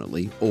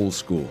definitely old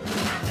school.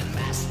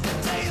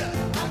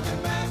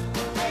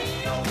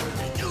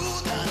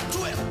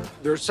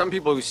 There are some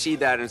people who see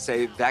that and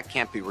say, that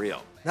can't be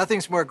real.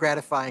 Nothing's more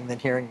gratifying than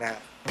hearing that.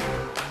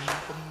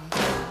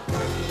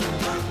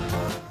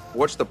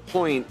 What's the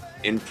point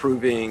in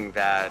proving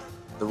that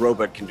the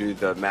robot can do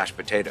the mashed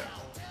potato?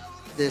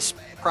 This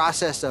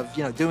process of,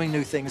 doing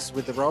new things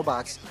with the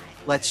robots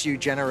lets you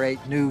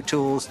generate new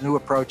tools, new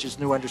approaches,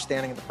 new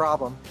understanding of the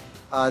problem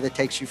that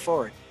takes you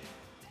forward.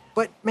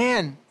 But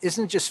man,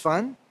 isn't it just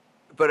fun?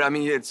 But I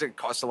mean, it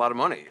costs a lot of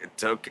money. It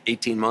took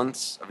 18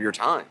 months of your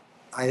time.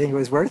 I think it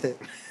was worth it.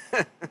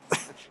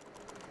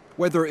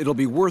 Whether it'll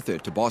be worth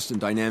it to Boston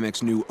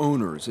Dynamics' new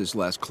owners is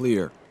less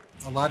clear.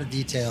 A lot of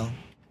detail.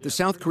 The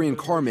South Korean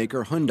car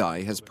maker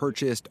Hyundai has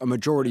purchased a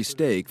majority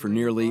stake for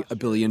nearly $1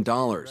 billion.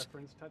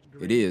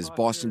 It is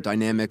Boston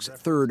Dynamics'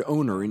 third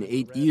owner in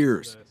 8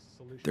 years.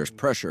 There's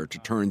pressure to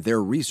turn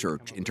their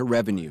research into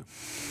revenue.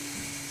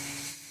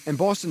 And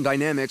Boston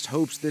Dynamics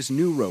hopes this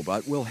new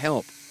robot will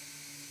help.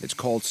 It's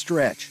called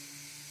Stretch,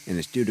 and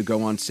it's due to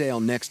go on sale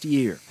next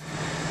year.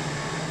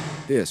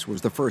 this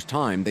was the first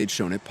time they'd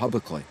shown it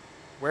publicly.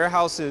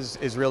 Warehouse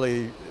is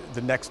really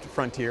the next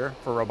frontier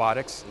for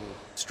robotics.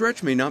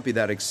 Stretch may not be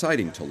that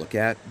exciting to look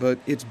at, but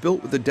it's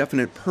built with a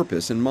definite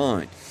purpose in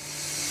mind.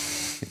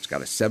 It's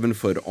got a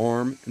 7-foot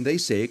arm, and they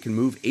say it can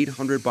move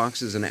 800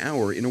 boxes an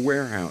hour in a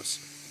warehouse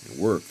and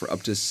work for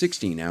up to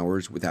 16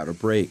 hours without a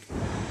break.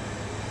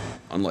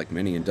 Unlike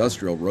many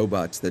industrial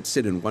robots that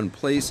sit in one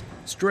place,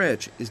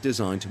 Stretch is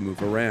designed to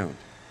move around.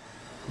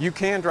 You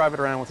can drive it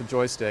around with a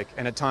joystick,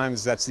 and at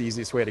times that's the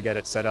easiest way to get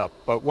it set up.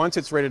 But once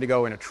it's ready to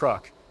go in a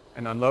truck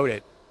and unload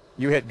it,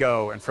 you hit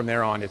go, and from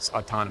there on it's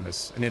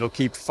autonomous, and it'll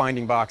keep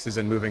finding boxes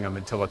and moving them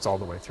until it's all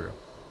the way through.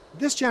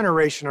 This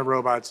generation of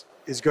robots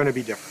is going to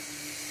be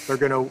different. They're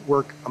going to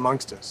work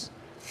amongst us.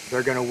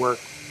 They're going to work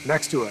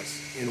next to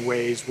us in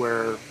ways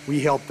where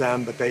we help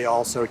them, but they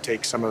also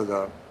take some of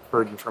the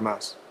burden from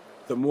us.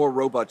 The more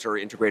robots are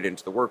integrated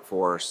into the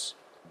workforce,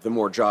 the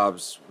more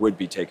jobs would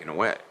be taken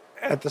away.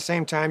 At the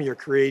same time, you're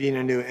creating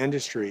a new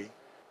industry.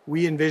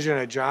 We envision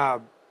a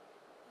job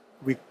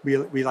we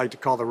like to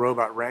call the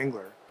robot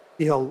wrangler.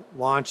 He'll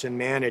launch and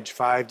manage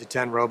 5 to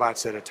 10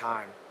 robots at a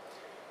time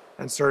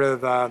and sort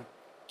of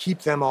keep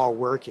them all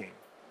working.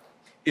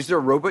 Is there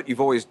a robot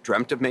you've always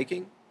dreamt of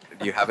making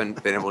that you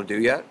haven't been able to do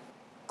yet?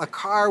 A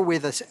car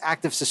with an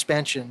active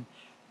suspension,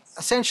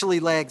 essentially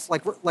legs,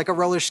 like a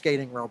roller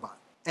skating robot.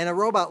 And a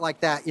robot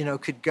like that,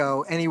 could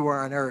go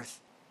anywhere on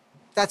Earth.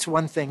 That's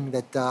one thing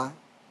that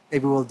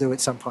maybe we'll do at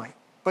some point.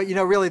 But,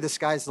 really the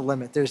sky's the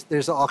limit.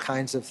 There's all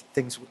kinds of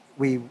things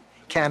we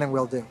can and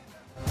will do.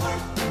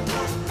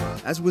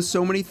 As with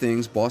so many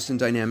things Boston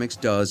Dynamics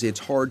does, it's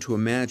hard to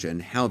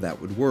imagine how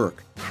that would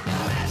work.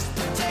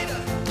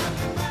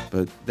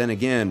 But then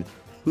again,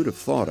 who'd have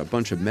thought a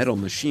bunch of metal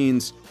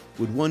machines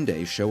would one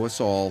day show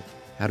us all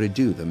how to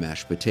do the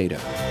mashed potato?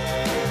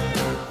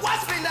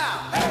 Watch me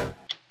now!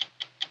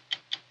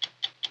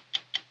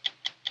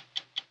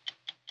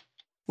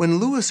 When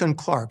Lewis and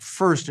Clark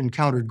first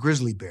encountered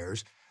grizzly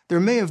bears,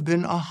 there may have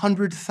been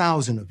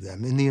 100,000 of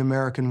them in the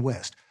American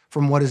West,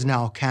 from what is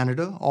now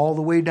Canada all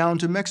the way down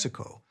to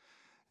Mexico.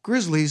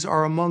 Grizzlies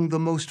are among the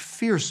most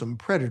fearsome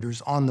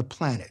predators on the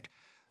planet,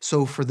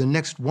 so for the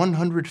next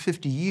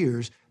 150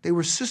 years, they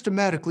were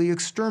systematically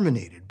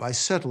exterminated by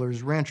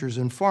settlers, ranchers,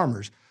 and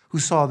farmers who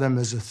saw them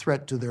as a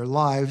threat to their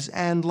lives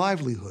and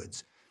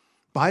livelihoods.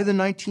 By the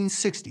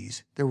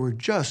 1960s, there were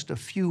just a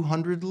few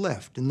hundred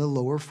left in the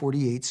lower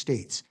 48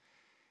 states.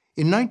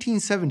 In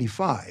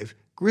 1975,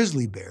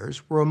 grizzly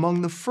bears were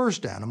among the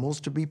first animals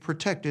to be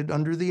protected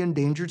under the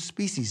Endangered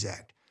Species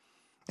Act.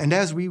 And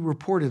as we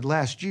reported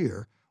last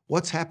year,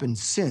 what's happened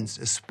since,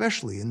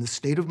 especially in the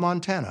state of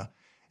Montana,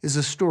 is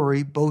a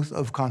story both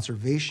of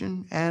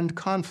conservation and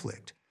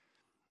conflict.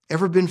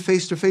 Ever been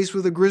face-to-face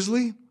with a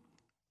grizzly?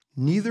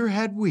 Neither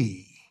had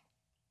we.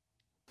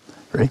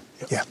 Ready?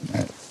 Yeah.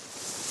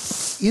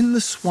 In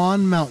the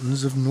Swan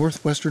Mountains of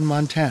northwestern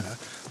Montana,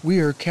 we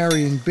are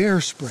carrying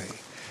bear spray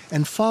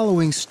and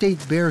following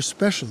state bear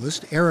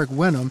specialist Eric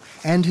Wenham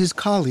and his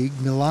colleague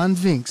Milan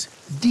Vinks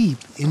deep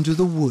into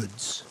the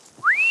woods.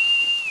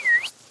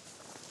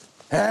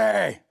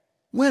 Hey!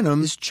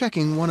 Wenham is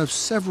checking one of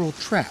several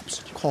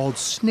traps called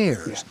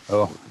snares.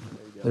 Oh,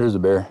 there's a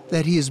bear.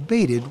 That he has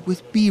baited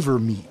with beaver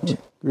meat.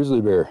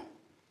 Grizzly bear.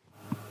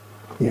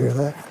 You hear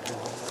that?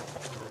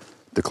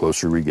 The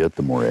closer we get,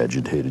 the more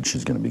agitated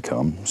she's going to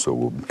become, so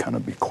we'll kind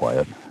of be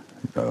quiet,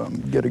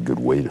 get a good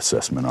weight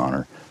assessment on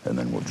her, and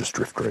then we'll just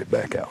drift right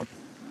back out.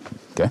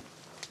 Okay?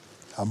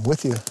 I'm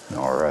with you.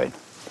 All right.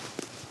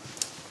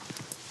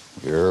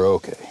 You're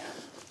okay.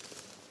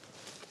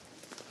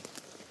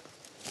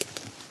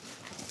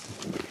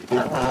 You're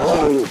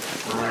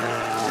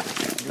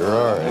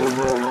all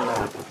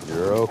right.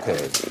 You're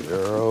okay.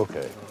 You're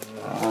okay.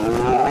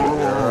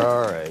 You're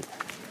all right.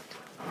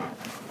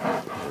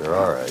 You're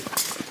all right.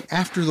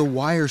 After the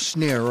wire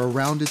snare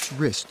around its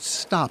wrist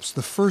stops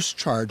the first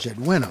charge at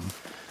Wenham,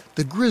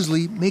 the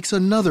grizzly makes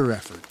another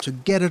effort to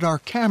get at our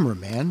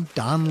cameraman,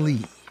 Don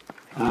Lee.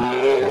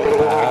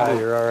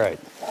 You're all right.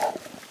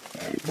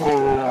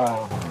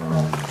 All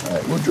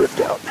right, we'll drift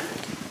out.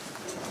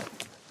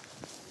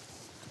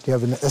 Do you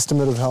have an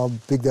estimate of how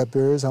big that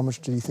bear is? How much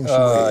do you think she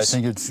weighs? I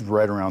think it's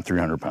right around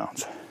 300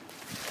 pounds.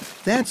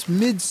 That's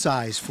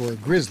mid-size for a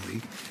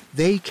grizzly.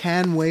 They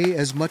can weigh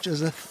as much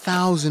as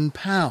 1,000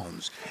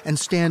 pounds and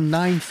stand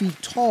 9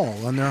 feet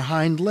tall on their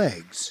hind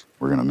legs.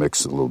 We're going to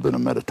mix a little bit of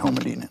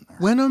metatomidine in there.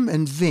 Wenham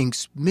and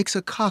Vinks mix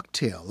a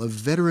cocktail of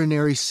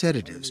veterinary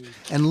sedatives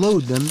and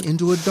load them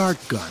into a dart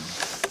gun.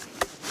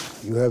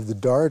 You have the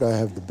dart, I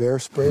have the bear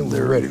spray.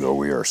 There we go,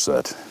 we are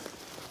set.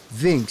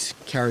 Vinks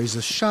carries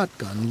a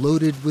shotgun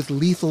loaded with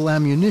lethal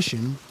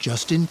ammunition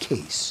just in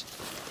case.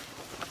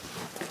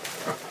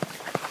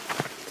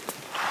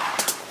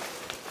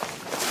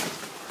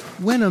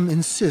 Wenham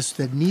insists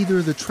that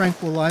neither the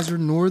tranquilizer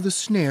nor the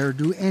snare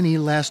do any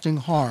lasting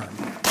harm,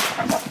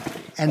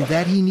 and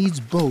that he needs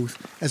both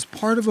as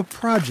part of a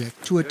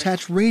project to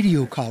attach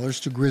radio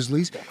collars to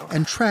grizzlies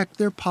and track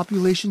their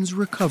population's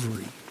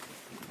recovery.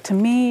 To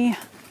me,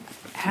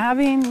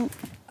 having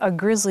A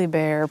grizzly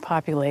bear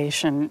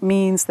population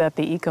means that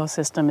the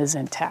ecosystem is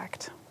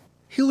intact.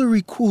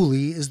 Hillary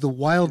Cooley is the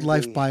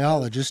wildlife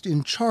biologist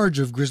in charge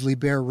of grizzly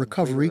bear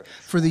recovery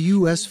for the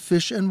U.S.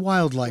 Fish and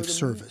Wildlife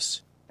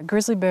Service.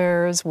 Grizzly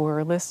bears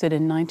were listed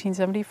in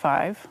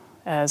 1975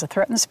 as a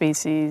threatened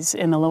species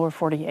in the lower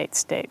 48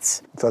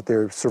 states. I thought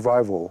their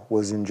survival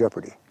was in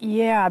jeopardy.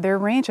 Yeah, their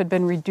range had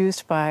been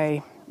reduced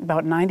by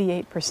about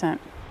 98%.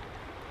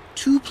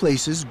 Two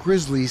places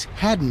grizzlies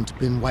hadn't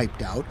been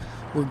wiped out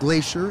were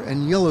Glacier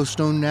and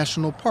Yellowstone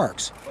National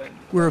Parks,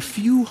 where a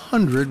few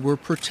hundred were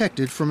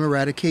protected from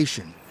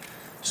eradication.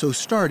 So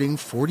starting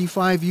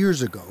 45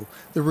 years ago,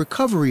 the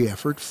recovery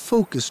effort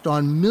focused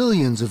on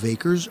millions of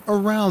acres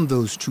around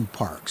those two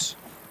parks.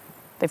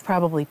 They've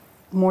probably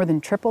more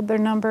than tripled their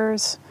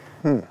numbers,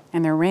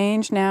 and their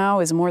range now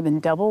is more than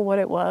double what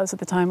it was at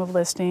the time of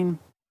listing.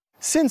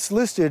 Since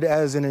listed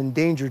as an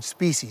endangered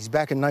species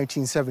back in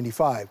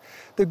 1975,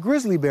 the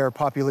grizzly bear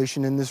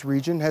population in this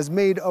region has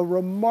made a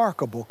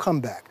remarkable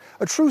comeback,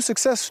 a true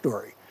success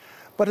story.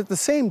 But at the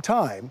same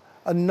time,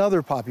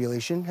 another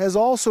population has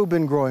also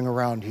been growing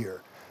around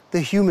here,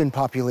 the human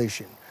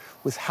population,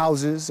 with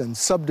houses and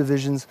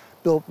subdivisions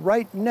built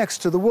right next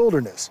to the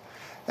wilderness.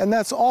 And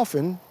that's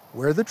often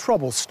where the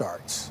trouble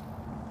starts.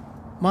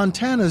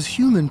 Montana's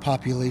human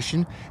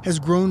population has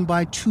grown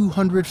by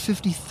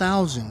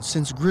 250,000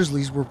 since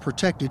grizzlies were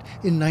protected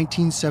in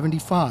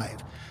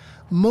 1975.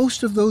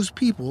 Most of those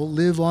people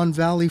live on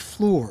valley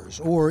floors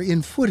or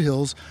in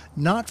foothills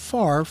not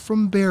far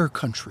from bear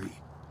country.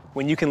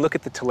 When you can look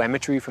at the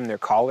telemetry from their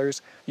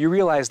collars, you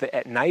realize that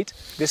at night,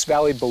 this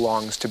valley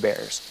belongs to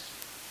bears.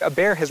 A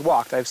bear has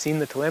walked, I've seen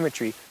the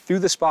telemetry, through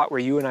the spot where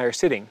you and I are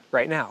sitting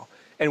right now,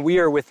 and we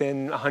are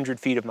within 100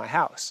 feet of my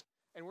house.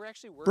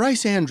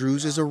 Bryce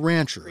Andrews is a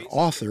rancher,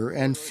 author,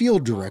 and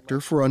field director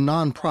for a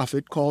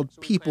nonprofit called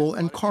People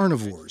and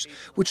Carnivores,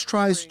 which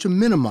tries to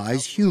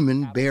minimize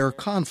human-bear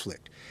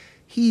conflict.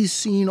 He's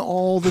seen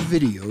all the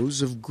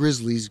videos of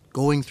grizzlies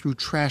going through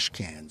trash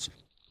cans,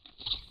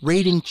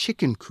 raiding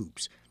chicken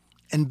coops,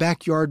 and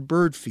backyard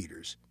bird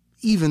feeders,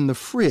 even the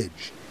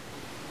fridge.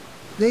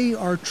 They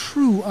are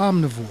true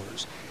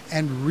omnivores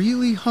and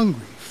really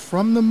hungry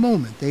from the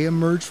moment they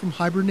emerge from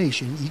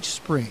hibernation each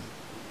spring.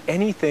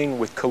 Anything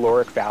with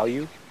caloric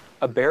value,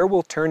 a bear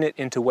will turn it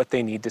into what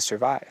they need to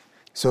survive.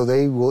 So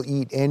they will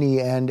eat any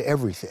and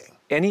everything?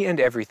 Any and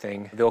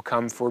everything. They'll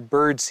come for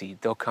birdseed.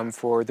 They'll come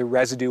for the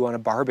residue on a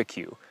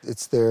barbecue.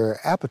 It's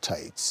their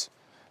appetites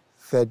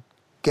that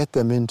get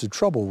them into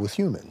trouble with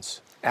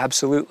humans.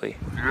 Absolutely.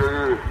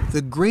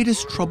 The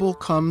greatest trouble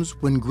comes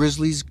when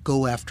grizzlies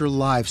go after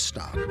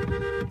livestock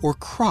or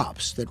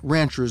crops that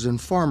ranchers and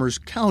farmers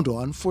count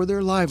on for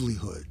their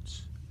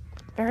livelihoods.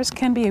 Bears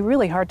can be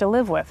really hard to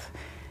live with.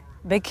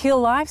 They kill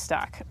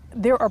livestock.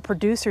 There are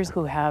producers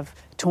who have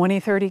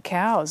 20, 30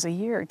 cows a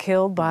year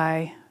killed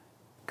by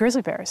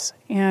grizzly bears.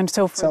 And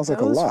so for sounds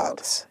like a lot.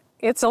 Folks,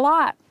 it's a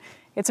lot.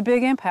 It's a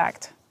big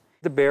impact.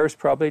 The bears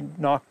probably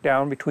knocked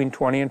down between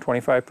 20 and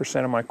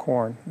 25% of my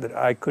corn that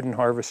I couldn't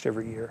harvest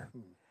every year.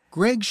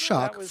 Greg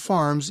Schock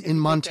farms in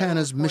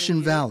Montana's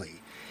Mission Valley.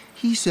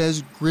 He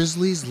says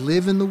grizzlies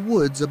live in the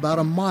woods about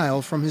a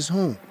mile from his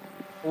home.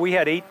 We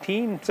had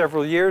 18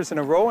 several years in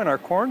a row in our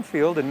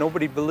cornfield, and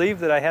nobody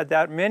believed that I had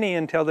that many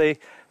until they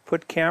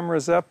put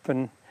cameras up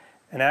and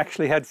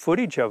actually had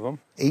footage of them.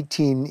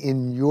 18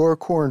 in your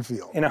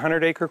cornfield? In a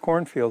 100-acre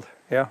cornfield,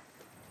 yeah.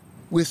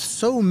 With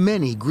so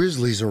many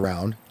grizzlies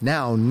around,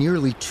 now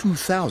nearly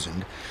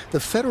 2,000, the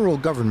federal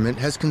government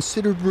has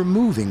considered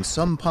removing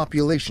some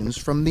populations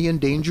from the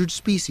endangered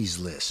species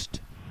list.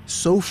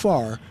 So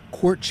far,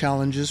 court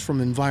challenges from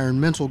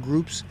environmental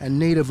groups and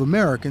Native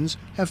Americans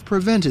have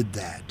prevented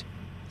that.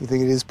 You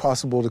think it is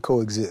possible to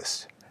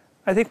coexist?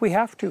 I think we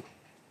have to.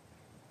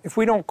 If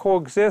we don't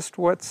coexist,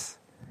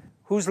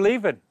 who's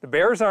leaving? The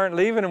bears aren't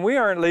leaving and we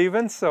aren't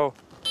leaving, so...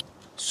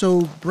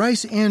 So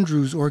Bryce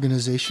Andrews'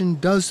 organization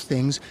does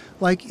things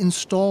like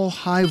install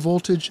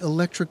high-voltage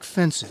electric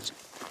fences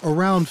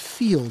around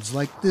fields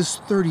like this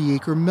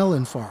 30-acre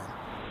melon farm.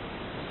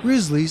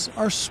 Grizzlies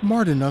are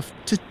smart enough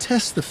to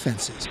test the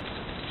fences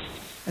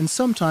and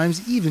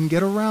sometimes even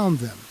get around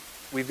them.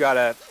 We've got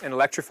an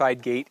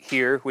electrified gate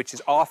here, which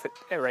is off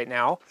right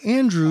now.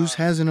 Andrews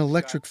has an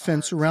electric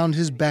fence around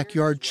his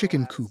backyard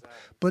chicken coop,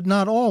 but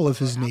not all of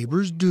his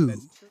neighbors do.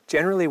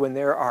 Generally, when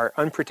there are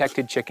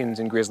unprotected chickens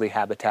in grizzly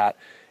habitat,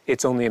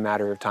 it's only a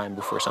matter of time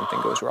before something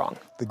goes wrong.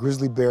 The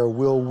grizzly bear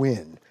will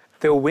win.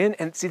 They'll win,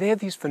 and see, they have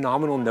these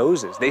phenomenal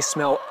noses. They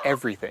smell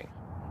everything.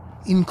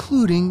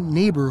 Including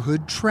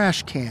neighborhood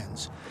trash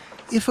cans.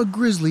 If a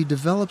grizzly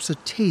develops a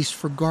taste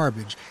for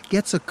garbage,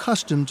 gets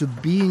accustomed to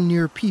being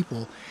near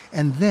people,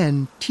 and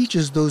then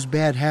teaches those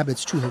bad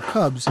habits to her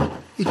cubs,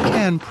 it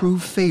can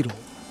prove fatal.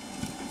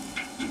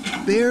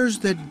 Bears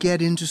that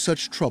get into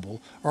such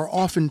trouble are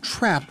often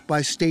trapped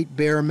by state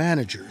bear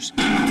managers.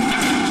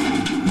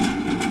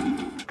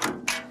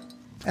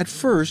 At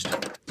first,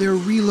 they're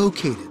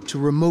relocated to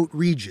remote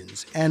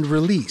regions and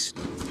released.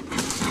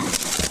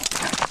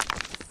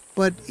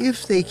 But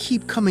if they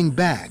keep coming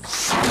back,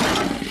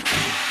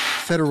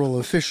 federal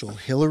official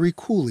Hillary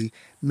Cooley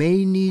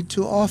may need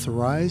to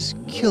authorize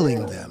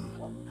killing them.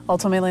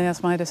 Ultimately,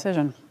 that's my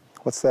decision.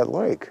 What's that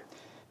like?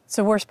 It's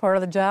the worst part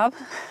of the job.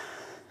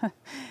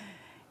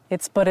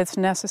 But it's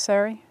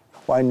necessary.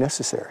 Why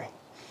necessary?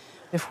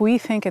 If we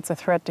think it's a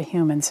threat to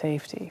human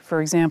safety,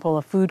 for example,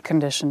 a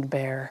food-conditioned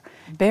bear,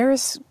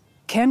 bears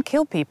can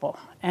kill people,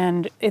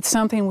 and it's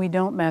something we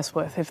don't mess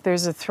with. If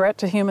there's a threat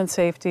to human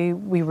safety,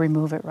 we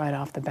remove it right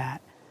off the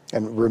bat.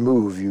 And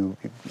remove, you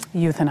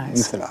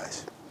euthanize.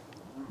 Euthanize.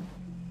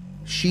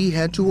 She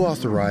had to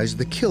authorize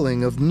the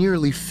killing of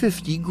nearly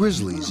 50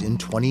 grizzlies in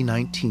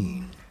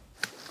 2019.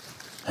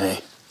 Hey.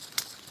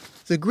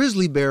 The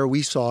grizzly bear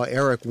we saw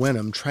Eric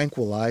Wenham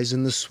tranquilize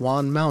in the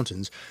Swan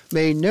Mountains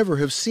may never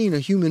have seen a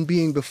human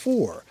being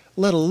before,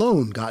 let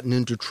alone gotten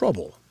into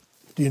trouble.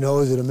 Do you know,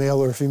 is it a male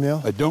or a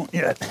female? I don't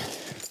yet.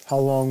 How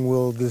long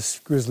will this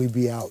grizzly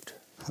be out?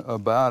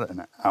 About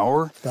an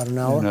hour. About an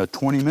hour? In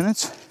 20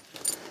 minutes.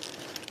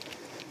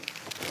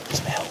 It's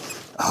a male.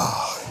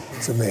 Oh,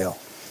 it's a male.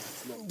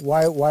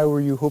 Why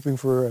were you hoping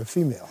for a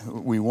female?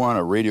 We want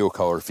a radio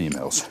collar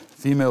females.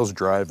 Females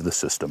drive the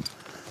system.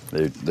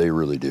 They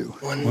really do.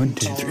 One,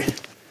 two, three.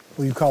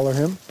 Will you collar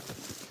him?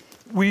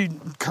 We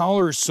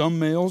collar some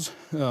males.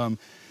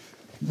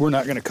 We're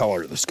not going to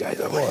collar this guy,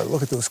 though. Boy,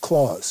 look at those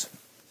claws.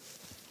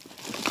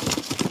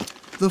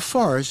 The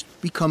forest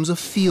becomes a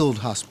field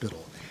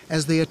hospital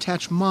as they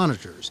attach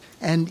monitors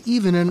and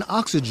even an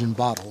oxygen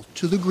bottle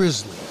to the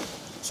grizzly.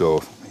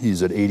 So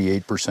he's at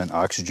 88%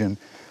 oxygen.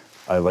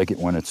 I like it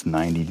when it's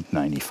 90,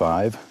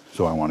 95,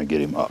 so I want to get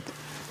him up.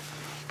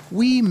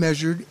 We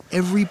measured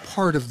every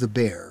part of the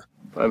bear.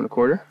 5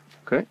 1/4,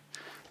 okay.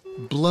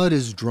 Blood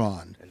is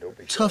drawn,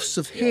 tufts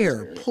of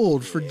hair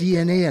pulled for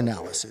DNA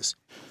analysis.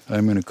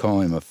 I'm going to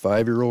call him a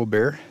 5-year-old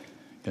bear,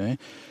 okay?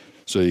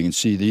 So you can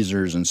see these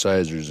are his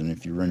incisors, and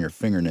if you run your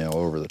fingernail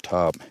over the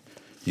top,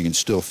 you can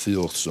still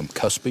feel some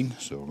cusping.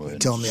 So go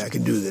ahead. Tell me I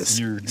can do this.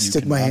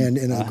 Stick my hand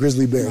in a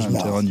grizzly bear's mouth.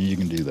 I'm telling you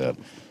can do that.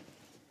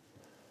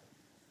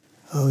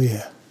 Oh,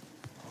 yeah.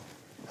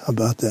 How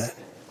about that?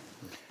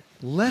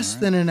 Less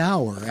than an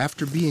hour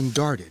after being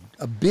darted,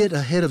 a bit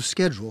ahead of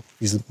schedule,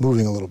 he's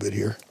moving a little bit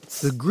here.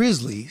 The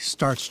grizzly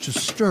starts to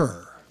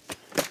stir.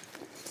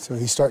 So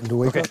he's starting to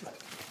wake up?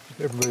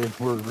 Everybody,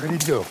 we're ready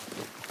to go.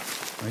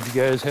 Why don't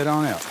you guys head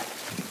on out?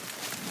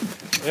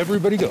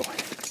 Everybody go.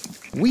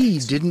 We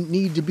didn't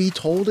need to be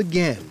told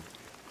again.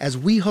 As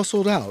we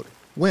hustled out,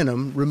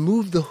 Wenham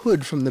removed the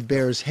hood from the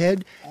bear's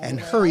head and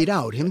hurried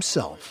out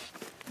himself.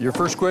 Your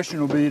first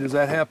question will be, does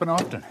that happen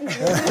often?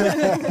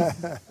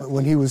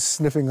 When he was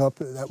sniffing up,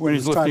 when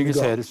he's lifting his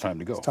head, it's time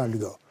to go. It's time to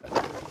go.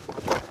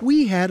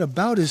 We had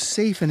about as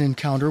safe an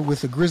encounter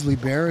with a grizzly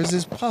bear as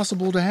is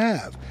possible to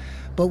have.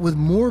 But with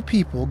more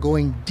people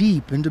going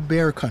deep into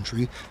bear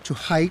country to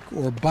hike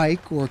or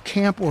bike or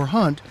camp or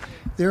hunt,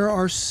 there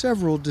are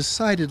several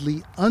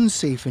decidedly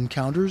unsafe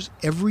encounters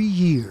every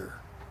year.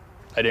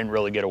 I didn't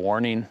really get a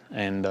warning,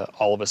 and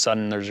all of a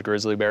sudden there's a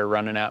grizzly bear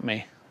running at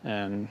me.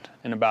 And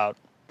in about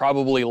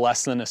probably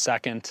less than a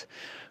second,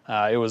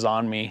 it was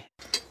on me.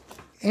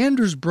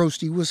 Anders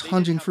Brosty was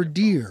hunting for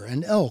deer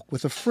and elk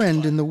with a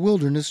friend in the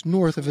wilderness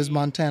north of his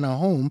Montana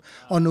home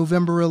on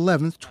November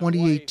 11th,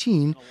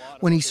 2018,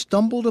 when he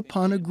stumbled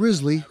upon a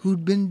grizzly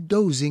who'd been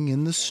dozing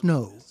in the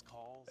snow.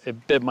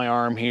 It bit my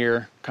arm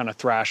here, kind of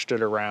thrashed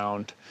it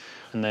around,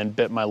 and then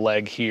bit my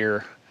leg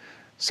here,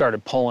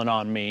 started pulling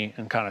on me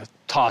and kind of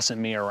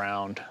tossing me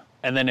around.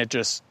 And then it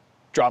just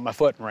dropped my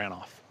foot and ran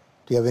off.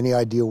 Do you have any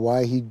idea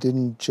why he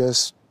didn't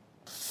just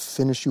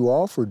finish you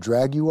off or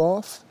drag you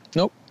off?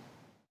 Nope.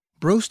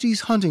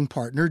 Brosty's hunting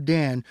partner,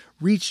 Dan,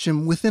 reached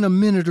him within a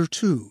minute or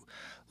two.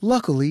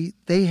 Luckily,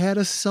 they had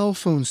a cell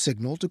phone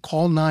signal to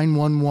call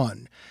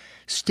 911.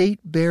 State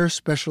bear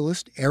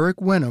specialist Eric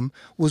Wenham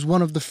was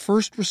one of the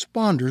first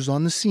responders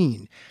on the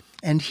scene,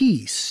 and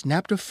he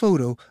snapped a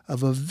photo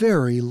of a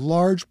very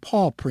large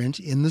paw print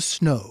in the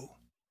snow.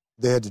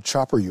 They had to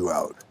chopper you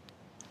out.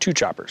 2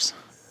 choppers.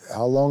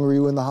 How long were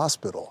you in the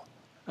hospital?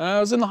 I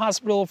was in the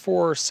hospital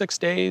for 6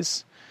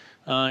 days.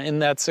 In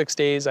that 6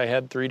 days, I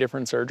had 3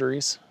 different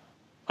surgeries.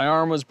 My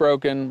arm was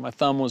broken, my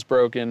thumb was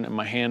broken, and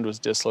my hand was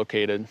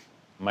dislocated.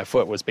 My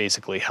foot was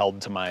basically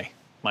held to my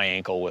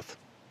ankle with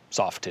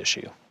soft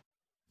tissue.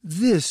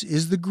 This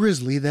is the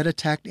grizzly that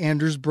attacked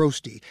Anders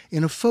Brosty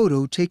in a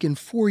photo taken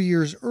 4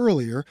 years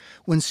earlier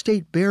when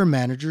state bear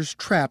managers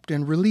trapped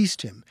and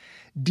released him.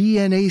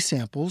 DNA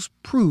samples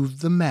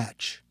proved the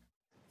match.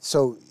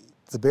 So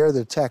the bear that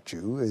attacked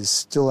you is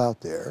still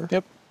out there?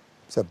 Yep.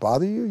 Does that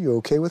bother you? You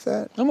okay with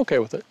that? I'm okay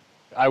with it.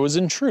 I was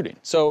intruding.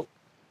 So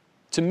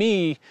to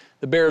me,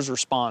 the bear's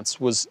response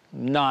was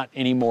not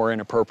any more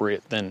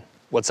inappropriate than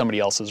what somebody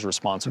else's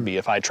response would be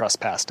if I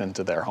trespassed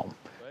into their home.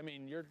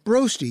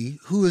 Brosty,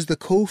 who is the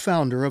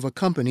co-founder of a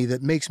company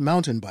that makes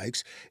mountain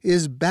bikes,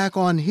 is back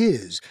on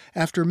his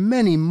after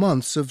many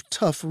months of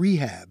tough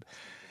rehab.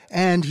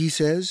 And he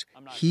says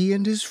he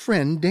and his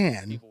friend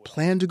Dan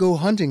plan to go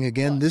hunting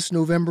again this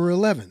November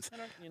 11th,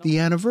 the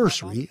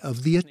anniversary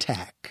of the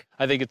attack.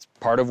 I think it's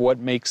part of what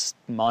makes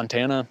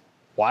Montana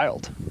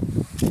wild.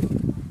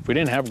 If we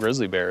didn't have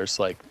grizzly bears,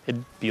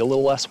 it'd be a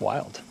little less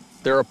wild.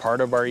 They're a part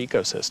of our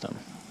ecosystem.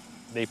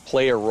 They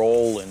play a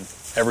role in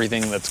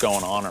everything that's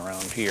going on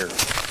around here.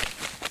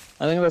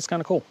 I think that's kind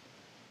of cool.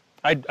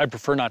 I'd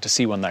prefer not to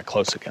see one that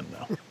close again,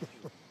 though.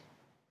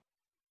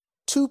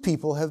 2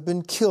 people have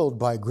been killed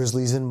by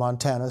grizzlies in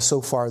Montana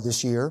so far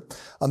this year.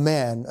 A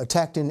man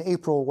attacked in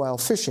April while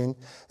fishing,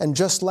 and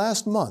just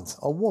last month,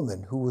 a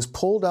woman who was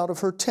pulled out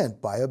of her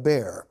tent by a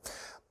bear.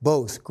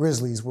 Both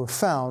grizzlies were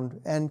found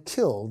and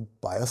killed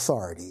by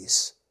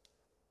authorities.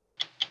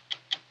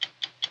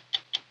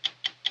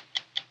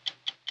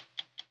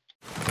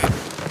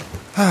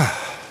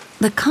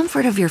 The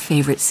comfort of your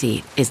favorite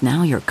seat is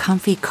now your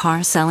comfy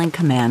car-selling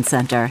command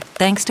center,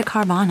 thanks to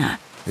Carvana.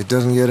 It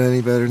doesn't get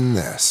any better than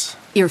this.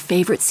 Your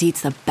favorite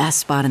seat's the best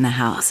spot in the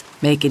house.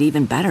 Make it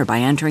even better by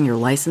entering your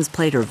license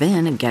plate or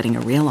VIN and getting a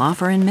real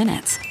offer in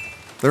minutes.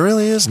 There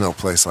really is no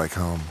place like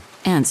home.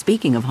 And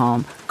speaking of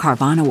home,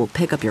 Carvana will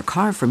pick up your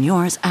car from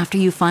yours after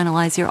you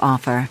finalize your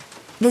offer.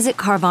 Visit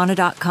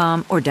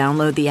Carvana.com or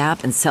download the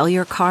app and sell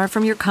your car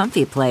from your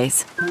comfy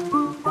place.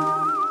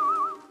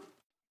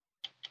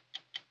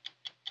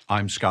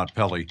 I'm Scott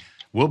Pelley.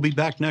 We'll be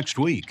back next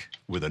week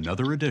with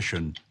another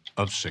edition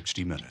of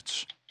 60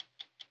 Minutes.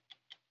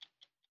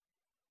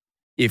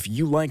 If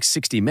you like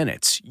 60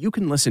 Minutes, you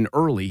can listen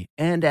early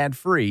and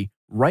ad-free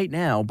right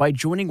now by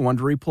joining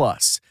Wondery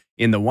Plus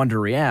in the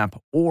Wondery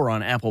app or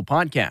on Apple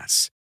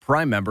Podcasts.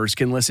 Prime members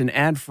can listen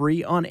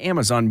ad-free on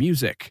Amazon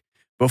Music.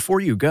 Before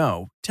you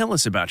go, tell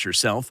us about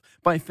yourself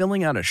by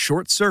filling out a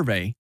short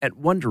survey at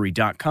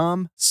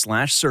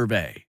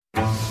Wondery.com/survey.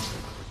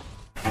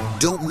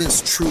 Don't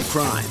miss true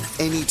crime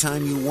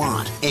anytime you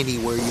want,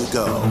 anywhere you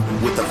go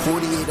with the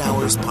 48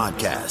 Hours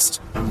podcast.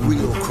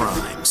 Real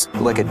crimes.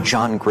 Like a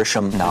John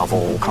Grisham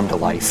novel come to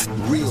life.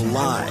 Real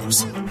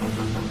lives.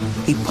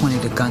 He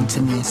pointed a gun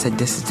to me and said,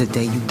 "This is the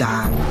day you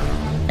die."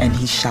 And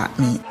he shot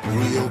me.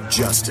 Real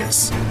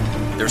justice.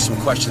 There's some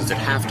questions that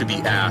have to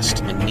be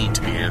asked and need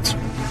to be answered.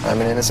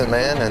 I'm an innocent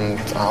man, and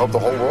I hope the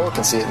whole world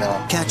can see it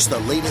now. Catch the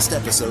latest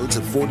episodes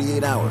of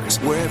 48 Hours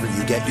wherever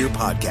you get your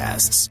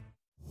podcasts.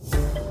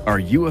 Are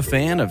you a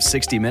fan of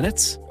 60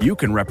 Minutes? You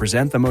can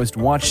represent the most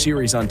watched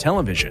series on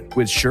television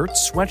with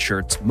shirts,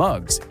 sweatshirts,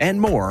 mugs,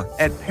 and more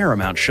at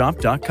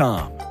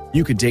ParamountShop.com.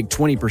 You can take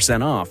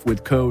 20% off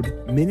with code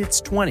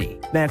MINUTES20.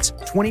 That's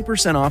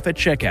 20% off at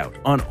checkout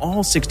on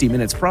all 60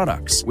 Minutes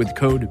products with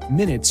code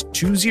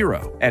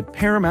MINUTES20 at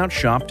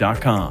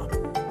ParamountShop.com.